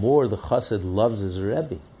the more the chassid loves his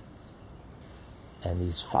Rebbe, and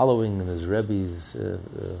he's following in his Rebbe's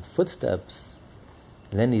footsteps,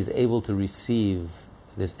 and then he's able to receive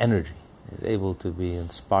this energy. He's able to be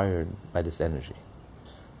inspired by this energy.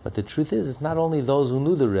 But the truth is, it's not only those who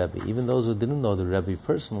knew the Rebbe, even those who didn't know the Rebbe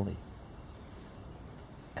personally.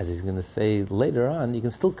 As he's going to say later on, you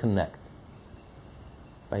can still connect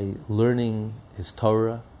by learning his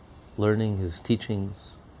Torah, learning his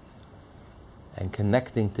teachings, and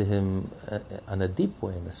connecting to him in a deep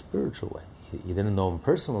way, in a spiritual way. You didn't know him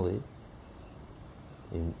personally.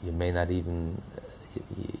 You may not even,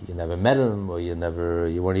 you never met him, or you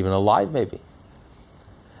weren't even alive maybe.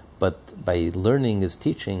 But by learning his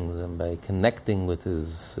teachings and by connecting with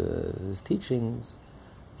his teachings,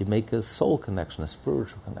 you make a soul connection, a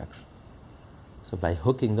spiritual connection. So by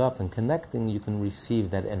hooking up and connecting, you can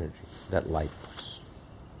receive that energy, that light.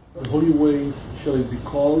 The holy way shall it be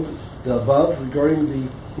called, the above, regarding the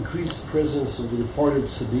increased presence of the departed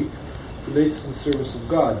tzaddik, relates to the service of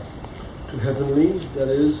God, to heavenly, that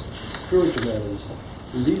is, spiritual matters,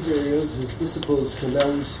 In these areas, his disciples can now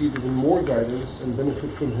receive even more guidance and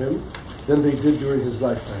benefit from him than they did during his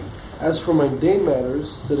lifetime. As for mundane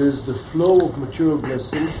matters, that is, the flow of material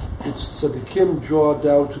blessings which tzaddikim draw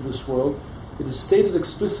down to this world, it is stated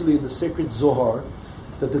explicitly in the sacred Zohar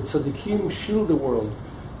that the tzaddikim shield the world,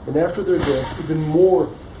 and after their death, even more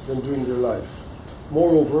than during their life.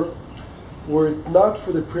 Moreover, were it not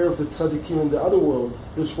for the prayer of the tzaddikim in the other world,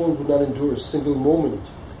 this world would not endure a single moment.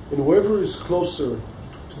 And whoever is closer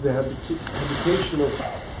to the habitation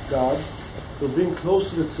of God, or being close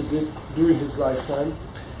to the tzaddik during his lifetime,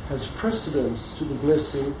 has precedence to the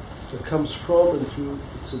blessing that comes from and through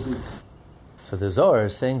the tzaddik. So the Zohar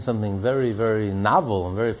is saying something very, very novel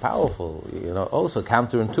and very powerful, also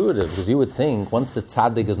counterintuitive, because you would think once the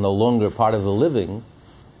tzaddik is no longer part of the living,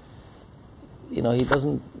 he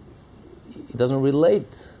doesn't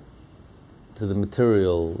relate to the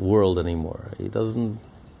material world anymore. He doesn't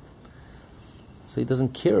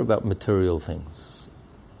care about material things.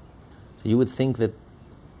 So you would think that,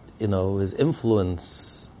 his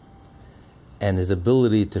influence and his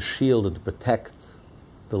ability to shield and to protect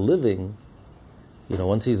the living,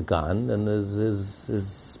 once he's gone, then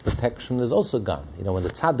his protection is also gone. When the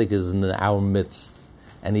tzaddik is in our midst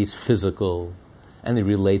and he's physical and he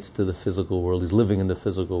relates to the physical world, he's living in the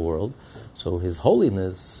physical world, so his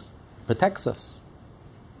holiness protects us.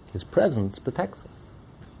 His presence protects us.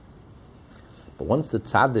 But once the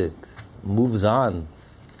tzaddik moves on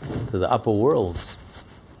to the upper worlds,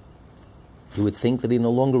 you would think that he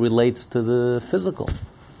no longer relates to the physical.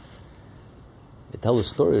 They tell a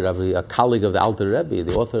story, a colleague of the Alter Rebbe,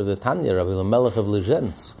 the author of the Tanya, Rabbi Lamelech of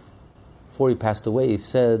Lezhensk, before he passed away, he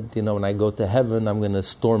said, when I go to heaven, I'm going to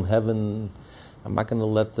storm heaven. I'm not going to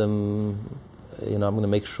let them, I'm going to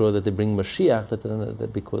make sure that they bring Mashiach,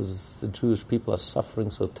 that because the Jewish people are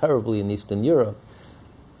suffering so terribly in Eastern Europe.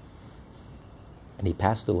 And he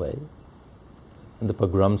passed away. And the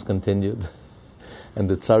pogroms continued. And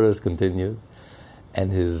the tsaras continued.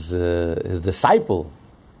 And his disciple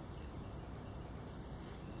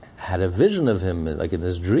had a vision of him, like in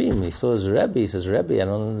his dream. He saw his Rebbe. He says, Rebbe, I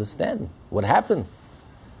don't understand. What happened?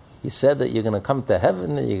 He said that you're going to come to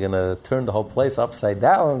heaven, and you're going to turn the whole place upside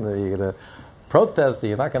down, and you're going to protest, and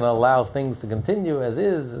you're not going to allow things to continue as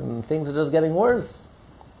is, and things are just getting worse.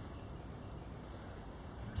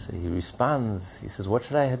 So he responds, he says, what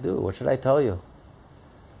should I do? What should I tell you?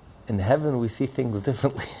 In heaven, we see things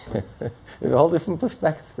differently. In a whole different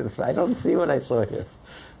perspective. I don't see what I saw here.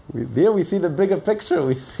 There we see the bigger picture.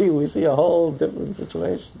 We see a whole different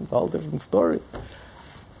situation. It's a whole different story.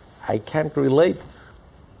 I can't relate.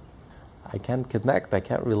 I can't connect. I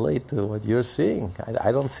can't relate to what you're seeing.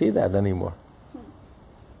 I don't see that anymore.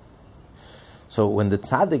 So when the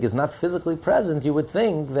tzaddik is not physically present, you would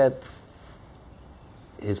think that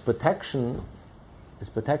his protection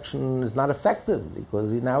is not effective,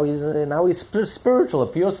 because now he's spiritual, a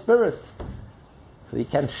pure spirit. So he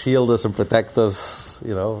can't shield us and protect us,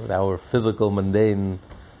 our physical, mundane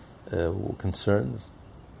concerns.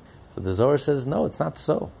 So the Zohar says, no, it's not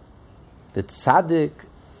so. The tzaddik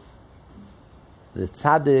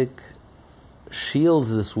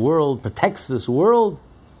shields this world, protects this world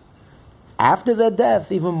after their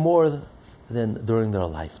death even more than during their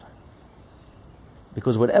lifetime.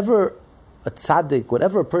 Because whatever a tzaddik,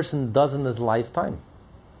 whatever a person does in his lifetime,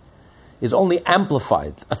 is only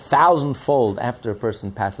amplified 1,000-fold after a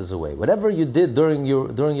person passes away. Whatever you did during your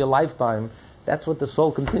lifetime, that's what the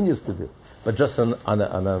soul continues to do, but just on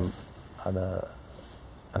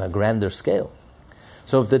a grander scale.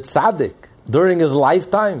 So if the tzaddik, during his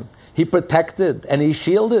lifetime, he protected and he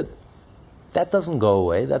shielded, that doesn't go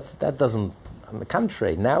away. That doesn't. On the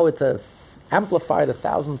contrary, now it's amplified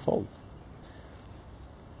 1,000-fold.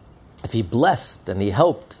 If he blessed and he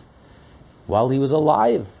helped while he was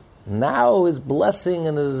alive, now his blessing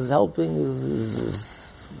and his helping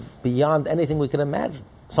is beyond anything we can imagine.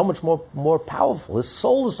 So much more powerful. His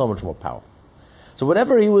soul is so much more powerful. So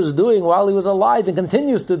whatever he was doing while he was alive, and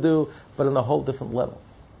continues to do, but on a whole different level.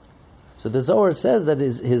 So the Zohar says that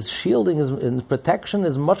his shielding, his protection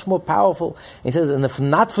is much more powerful. He says, and if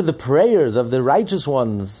not for the prayers of the righteous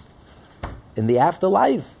ones in the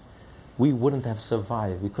afterlife, we wouldn't have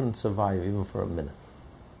survived. We couldn't survive even for a minute,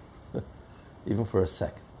 even for a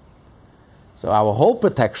second. So our whole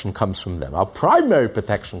protection comes from them. Our primary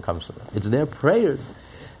protection comes from them. It's their prayers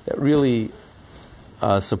that really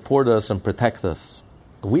support us and protect us.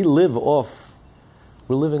 We're living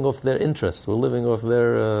off their interest. We're living off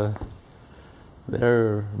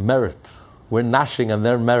their merit. We're gnashing on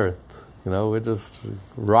their merit. We're just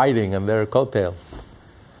riding on their coattails.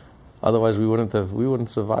 Otherwise, we wouldn't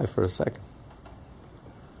survive for a second.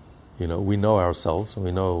 we know ourselves and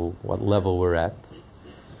we know what level we're at.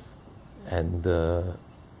 And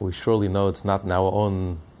we surely know it's not in our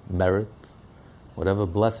own merit. Whatever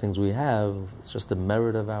blessings we have, it's just the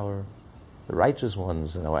merit of the righteous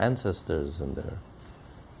ones and our ancestors and the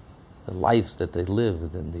lives that they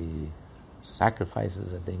lived and the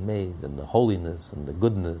sacrifices that they made and the holiness and the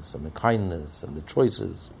goodness and the kindness and the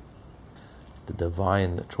choices, the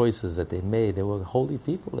divine choices that they made. They were holy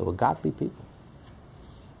people. They were godly people.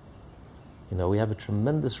 We have a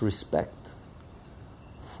tremendous respect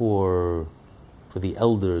for the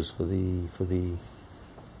elders, for the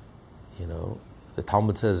the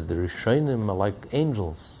Talmud says the Rishonim are like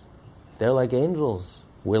angels. They're like angels.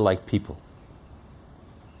 We're like people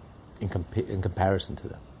in comparison to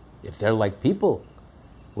them. If they're like people,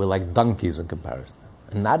 we're like donkeys in comparison.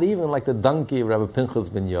 And not even like the donkey of Rabbi Pinchas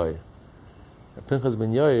ben Yair. Rabbi Pinchas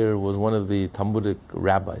ben Yair was one of the Talmudic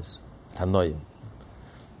rabbis, Tanoim.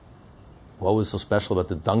 What was so special about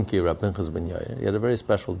the donkey of Rabbi Pinchas ben Yair? He had a very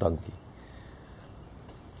special donkey.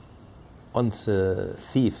 Once a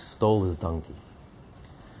thief stole his donkey.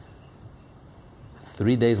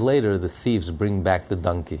 3 days later, the thieves bring back the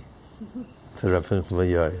donkey to Rabbi Pinchas ben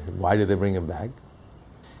Yair. Why did they bring him back?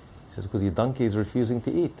 He says, because your donkey is refusing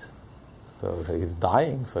to eat. So he's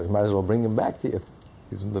dying, so you might as well bring him back to you.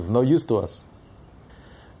 He's of no use to us.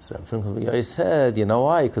 So Rabbi Pinchas ben Yair said, you know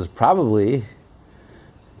why? Because probably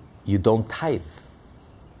you don't tithe.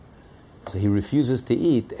 So he refuses to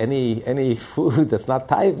eat any food that's not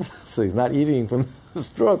tithe. So he's not eating from the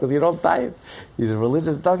straw because you don't tithe. He's a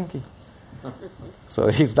religious donkey. So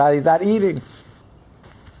he's not eating.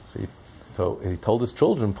 So he told his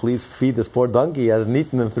children, please feed this poor donkey. He hasn't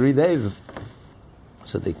eaten in 3 days.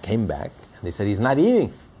 So they came back and they said, he's not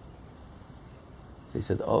eating. They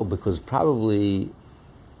said, oh, because probably,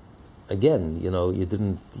 again, you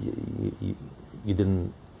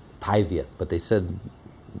didn't tithe yet. But they said,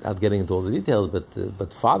 not getting into all the details,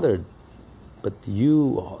 but Father, but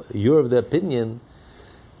you're of the opinion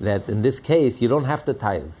that in this case you don't have to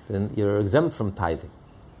tithe and you're exempt from tithing.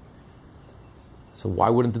 So why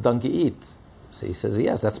wouldn't the donkey eat? So he says,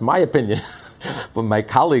 yes, that's my opinion. But my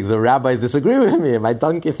colleagues, the rabbis, disagree with me. And my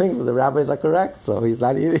donkey thinks that the rabbis are correct, so he's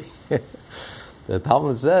not eating. The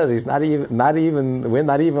Talmud says we're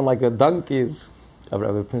not even like the donkeys of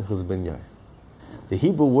Rabbi Pinchas ben Yair. The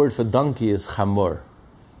Hebrew word for donkey is chamor.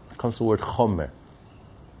 It comes from the word chomer.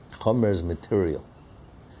 Chomer is material.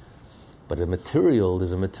 But a material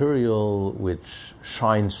is a material which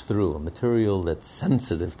shines through, a material that's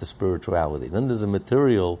sensitive to spirituality. Then there's a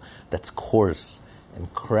material that's coarse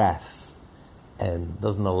and crass and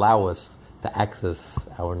doesn't allow us to access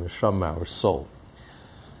our neshama, our soul.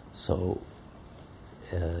 So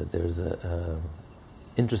there's an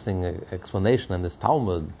interesting explanation in this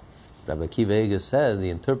Talmud. Rabbi Akiva Eiger said, he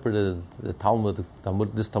interpreted this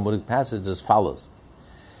Talmudic passage as follows.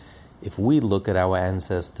 If we look at our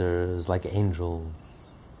ancestors like angels,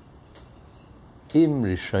 im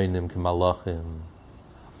rishonim k'malachim,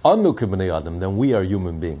 anu k'bnei adam, then we are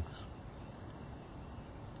human beings.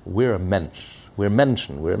 We're a mensch. We're a mensch.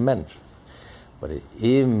 But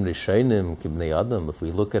im rishonim k'bnei adam, if we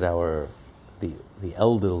look at the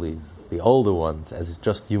elderlies, the older ones, as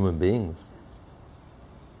just human beings,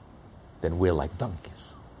 then we're like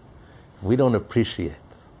donkeys. We don't appreciate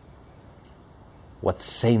what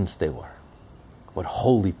saints they were, what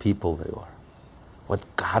holy people they were, what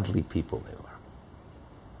godly people they were,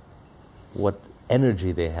 what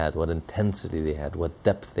energy they had, what intensity they had, what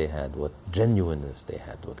depth they had, what genuineness they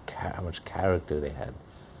had, how much character they had,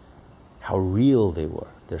 how real they were.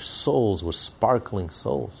 Their souls were sparkling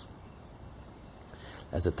souls.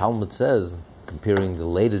 As the Talmud says, comparing the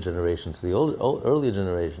later generations to the earlier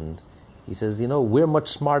generations, he says, we're much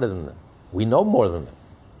smarter than them. We know more than them.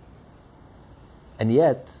 And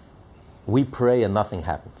yet, we pray and nothing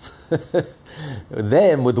happens.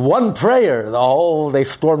 Them, with one prayer, they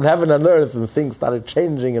stormed heaven and earth and things started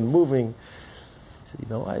changing and moving. He said, you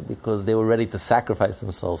know why? Because they were ready to sacrifice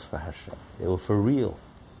themselves for Hashem. They were for real.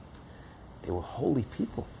 They were holy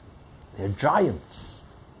people. They're giants.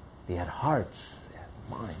 They had hearts. They had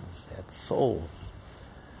minds. They had souls.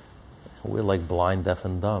 And we're like blind, deaf,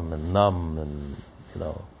 and dumb, and numb, and,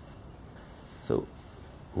 So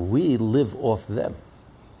we live off them.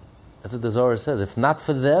 That's what the Zohar says. If not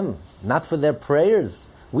for them, not for their prayers,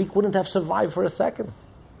 we wouldn't have survived for a second.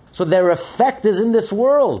 So their effect is in this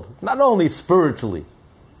world, not only spiritually,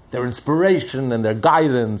 their inspiration and their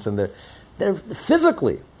guidance and their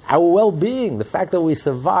physically, our well-being, the fact that we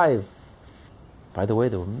survive. By the way,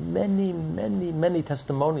 there were many, many, many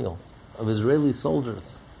testimonials of Israeli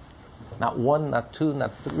soldiers. Not one, not two,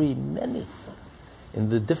 not three, many. in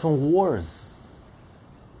the different wars,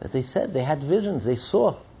 that they said they had visions, they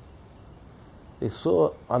saw. They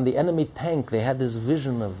saw on the enemy tank, they had this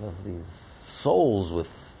vision of these souls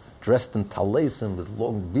dressed in talesim, with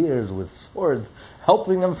long beards, with swords,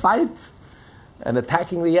 helping them fight and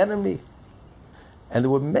attacking the enemy. And there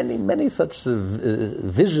were many, many such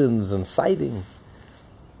visions and sightings,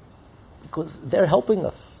 because they're helping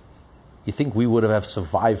us. You think we would have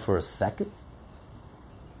survived for a second?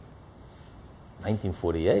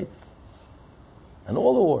 1948. And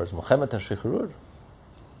all the wars, Milchemet HaShichrur.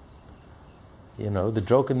 The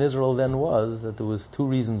joke in Israel then was that there was two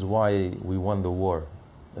reasons why we won the war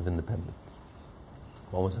of independence.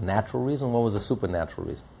 One was a natural reason, one was a supernatural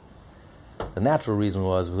reason. The natural reason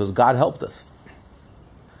was because God helped us.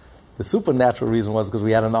 The supernatural reason was because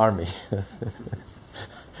we had an army.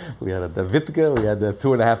 We had a Davidka, we had the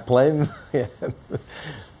 2.5 planes.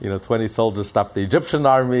 20 soldiers stopped the Egyptian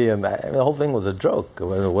army, and the whole thing was a joke.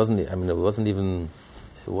 It wasn't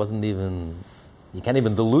even, you can't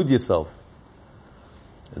even delude yourself.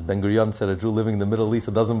 Ben Gurion said a Jew living in the Middle East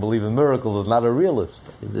who doesn't believe in miracles is not a realist.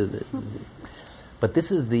 But this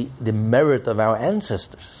is the merit of our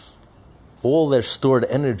ancestors. All their stored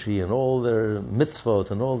energy and all their mitzvot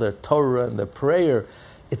and all their Torah and their prayer,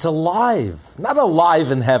 it's alive. Not alive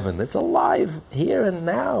in heaven. It's alive here and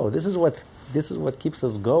now. This is what keeps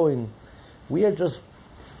us going. We are just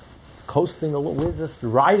coasting along. We're just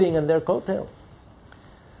riding on their coattails.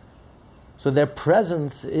 So their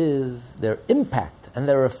presence is their impact. And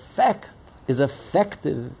their effect is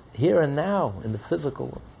effective here and now in the physical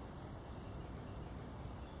world,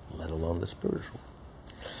 let alone the spiritual.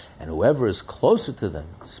 And whoever is closer to them,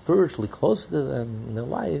 spiritually closer to them in their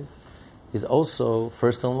life, is also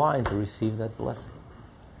first in line to receive that blessing.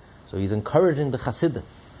 So he's encouraging the Hasidim,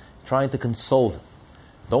 trying to console them.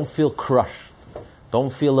 Don't feel crushed.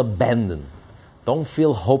 Don't feel abandoned. Don't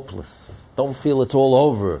feel hopeless. Don't feel it's all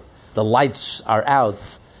over. The lights are out.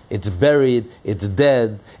 It's buried, it's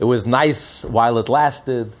dead, it was nice while it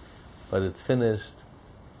lasted, but it's finished,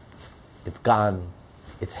 it's gone,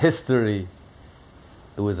 it's history,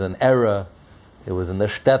 it was an era, it was in the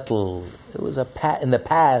shtetl, it was in the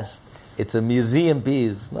past, it's a museum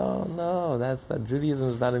piece. No, that's not, Judaism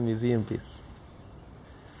is not a museum piece.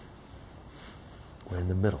 We're in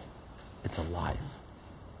the middle, it's alive.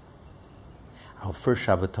 Our first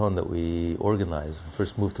Shabbaton that we organized,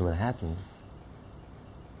 first moved to Manhattan,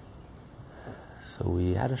 so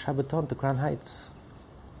we had a Shabbaton to Crown Heights.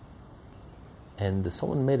 And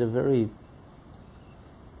someone made a very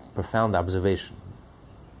profound observation.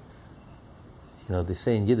 They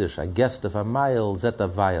say in Yiddish, a guest of a mile, zet a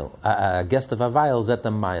vial. A guest of a vial, zet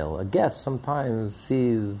a mile. A guest sometimes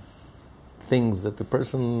sees things that the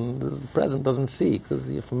person present doesn't see,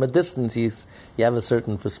 because from a distance you have a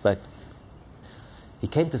certain perspective. He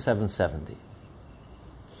came to 770.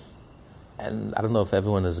 And I don't know if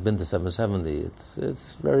everyone has been to 770.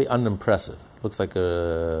 It's very unimpressive. Looks like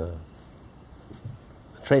a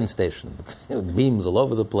train station with beams all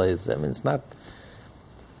over the place. It's not.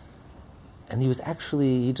 And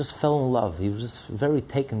he just fell in love. He was just very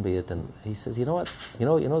taken by it. And he says, you know what? You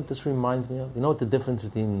know what this reminds me of? You know what the difference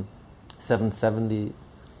between 770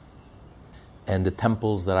 and the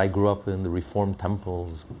temples that I grew up in, the Reformed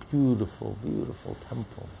temples, beautiful, beautiful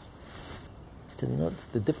temples. He says,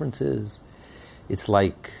 the difference is, it's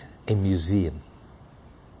like a museum.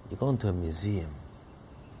 You go into a museum.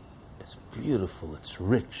 It's beautiful. It's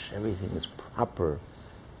rich. Everything is proper.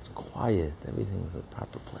 It's quiet. Everything is a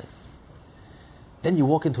proper place. Then you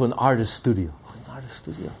walk into an artist studio.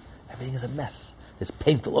 Everything is a mess. There's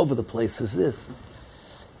paint all over the place. There's this.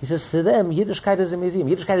 He says to them, Yiddishkeit is a museum.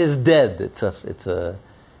 Yiddishkeit is dead. It's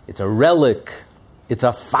a relic. It's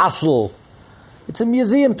a fossil. It's a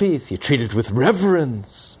museum piece. You treat it with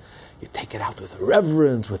reverence. You take it out with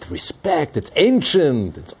reverence, with respect. It's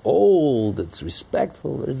ancient, it's old, it's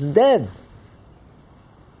respectful, it's dead.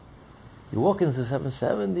 You walk into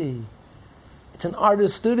 770. It's an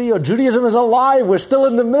artist studio. Judaism is alive. We're still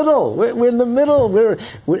in the middle. We're in the middle. We're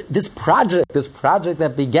this project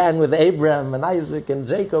that began with Abraham and Isaac and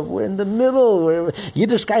Jacob, we're in the middle.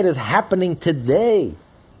 Yiddishkeit is happening today.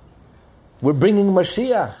 We're bringing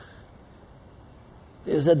Mashiach.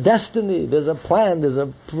 There's a destiny, there's a plan, there's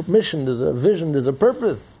a mission, there's a vision, there's a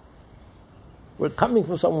purpose. We're coming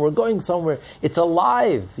from somewhere, we're going somewhere. It's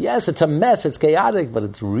alive. Yes, it's a mess, it's chaotic, but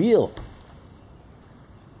it's real.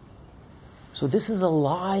 So this is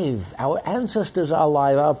alive. Our ancestors are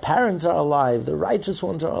alive, our parents are alive, the righteous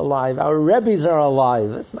ones are alive, our Rebbes are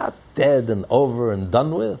alive. It's not dead and over and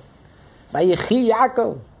done with. Vayechi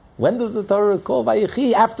Yaakov. When does the Torah call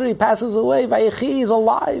Vayechi? After he passes away, Vayechi is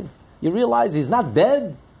alive. you realize he's not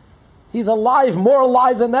dead. He's alive, more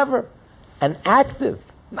alive than ever, and active.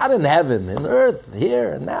 Not in heaven, in earth,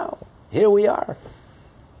 here and now. Here we are.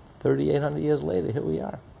 3,800 years later, here we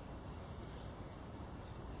are.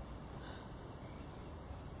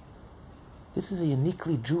 This is a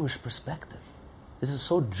uniquely Jewish perspective. This is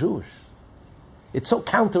so Jewish. It's so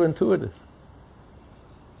counterintuitive.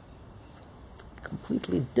 It's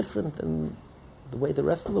completely different than the way the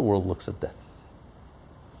rest of the world looks at death.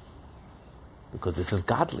 Because this is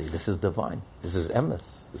godly, this is divine, this is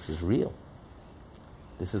emes, this is real.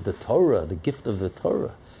 This is the Torah, the gift of the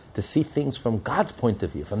Torah. To see things from God's point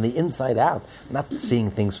of view, from the inside out, not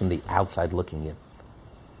seeing things from the outside looking in.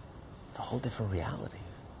 It's a whole different reality.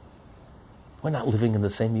 We're not living in the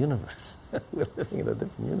same universe. We're living in a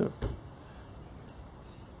different universe.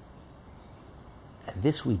 And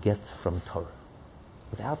this we get from Torah.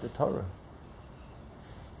 Without the Torah,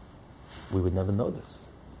 we would never know this.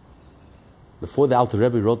 Before the Alter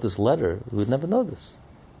Rebbe wrote this letter, we would never know this.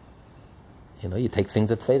 You know, you take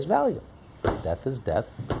things at face value. Death is death.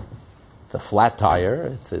 It's a flat tire.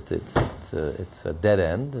 It's a dead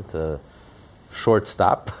end. It's a short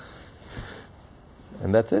stop.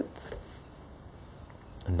 And that's it.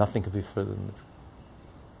 And nothing could be further than the truth.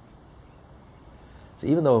 So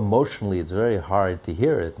even though emotionally it's very hard to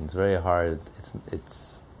hear it, and it's very hard,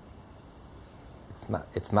 it's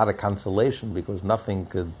not a consolation, because nothing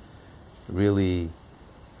could really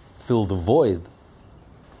fill the void.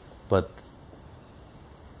 But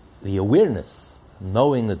the awareness,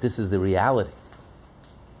 knowing that this is the reality,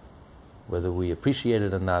 whether we appreciate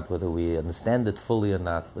it or not, whether we understand it fully or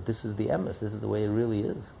not, but this is the emes, this is the way it really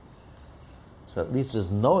is. So at least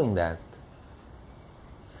just knowing that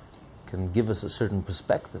can give us a certain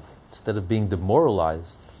perspective. Instead of being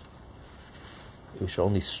demoralized, we should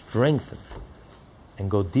only strengthen and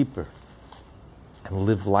go deeper and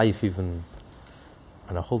live life even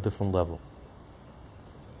on a whole different level.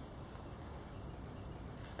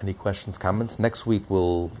 Any questions, comments? Next week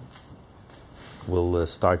we'll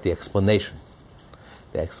start the explanation.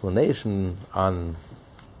 The explanation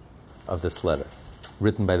of this letter,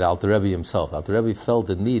 written by the Alter Rebbe himself. Alter Rebbe felt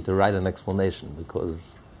the need to write an explanation, because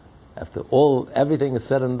after everything is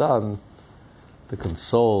said and done, to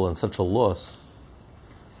console in such a loss,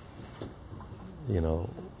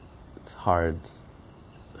 it's hard.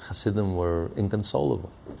 Hasidim were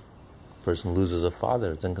inconsolable. A person loses a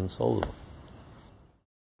father, it's inconsolable.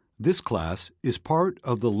 This class is part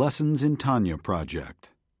of the Lessons in Tanya project.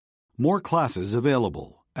 More classes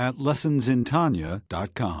available at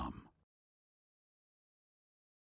lessonsintanya.com.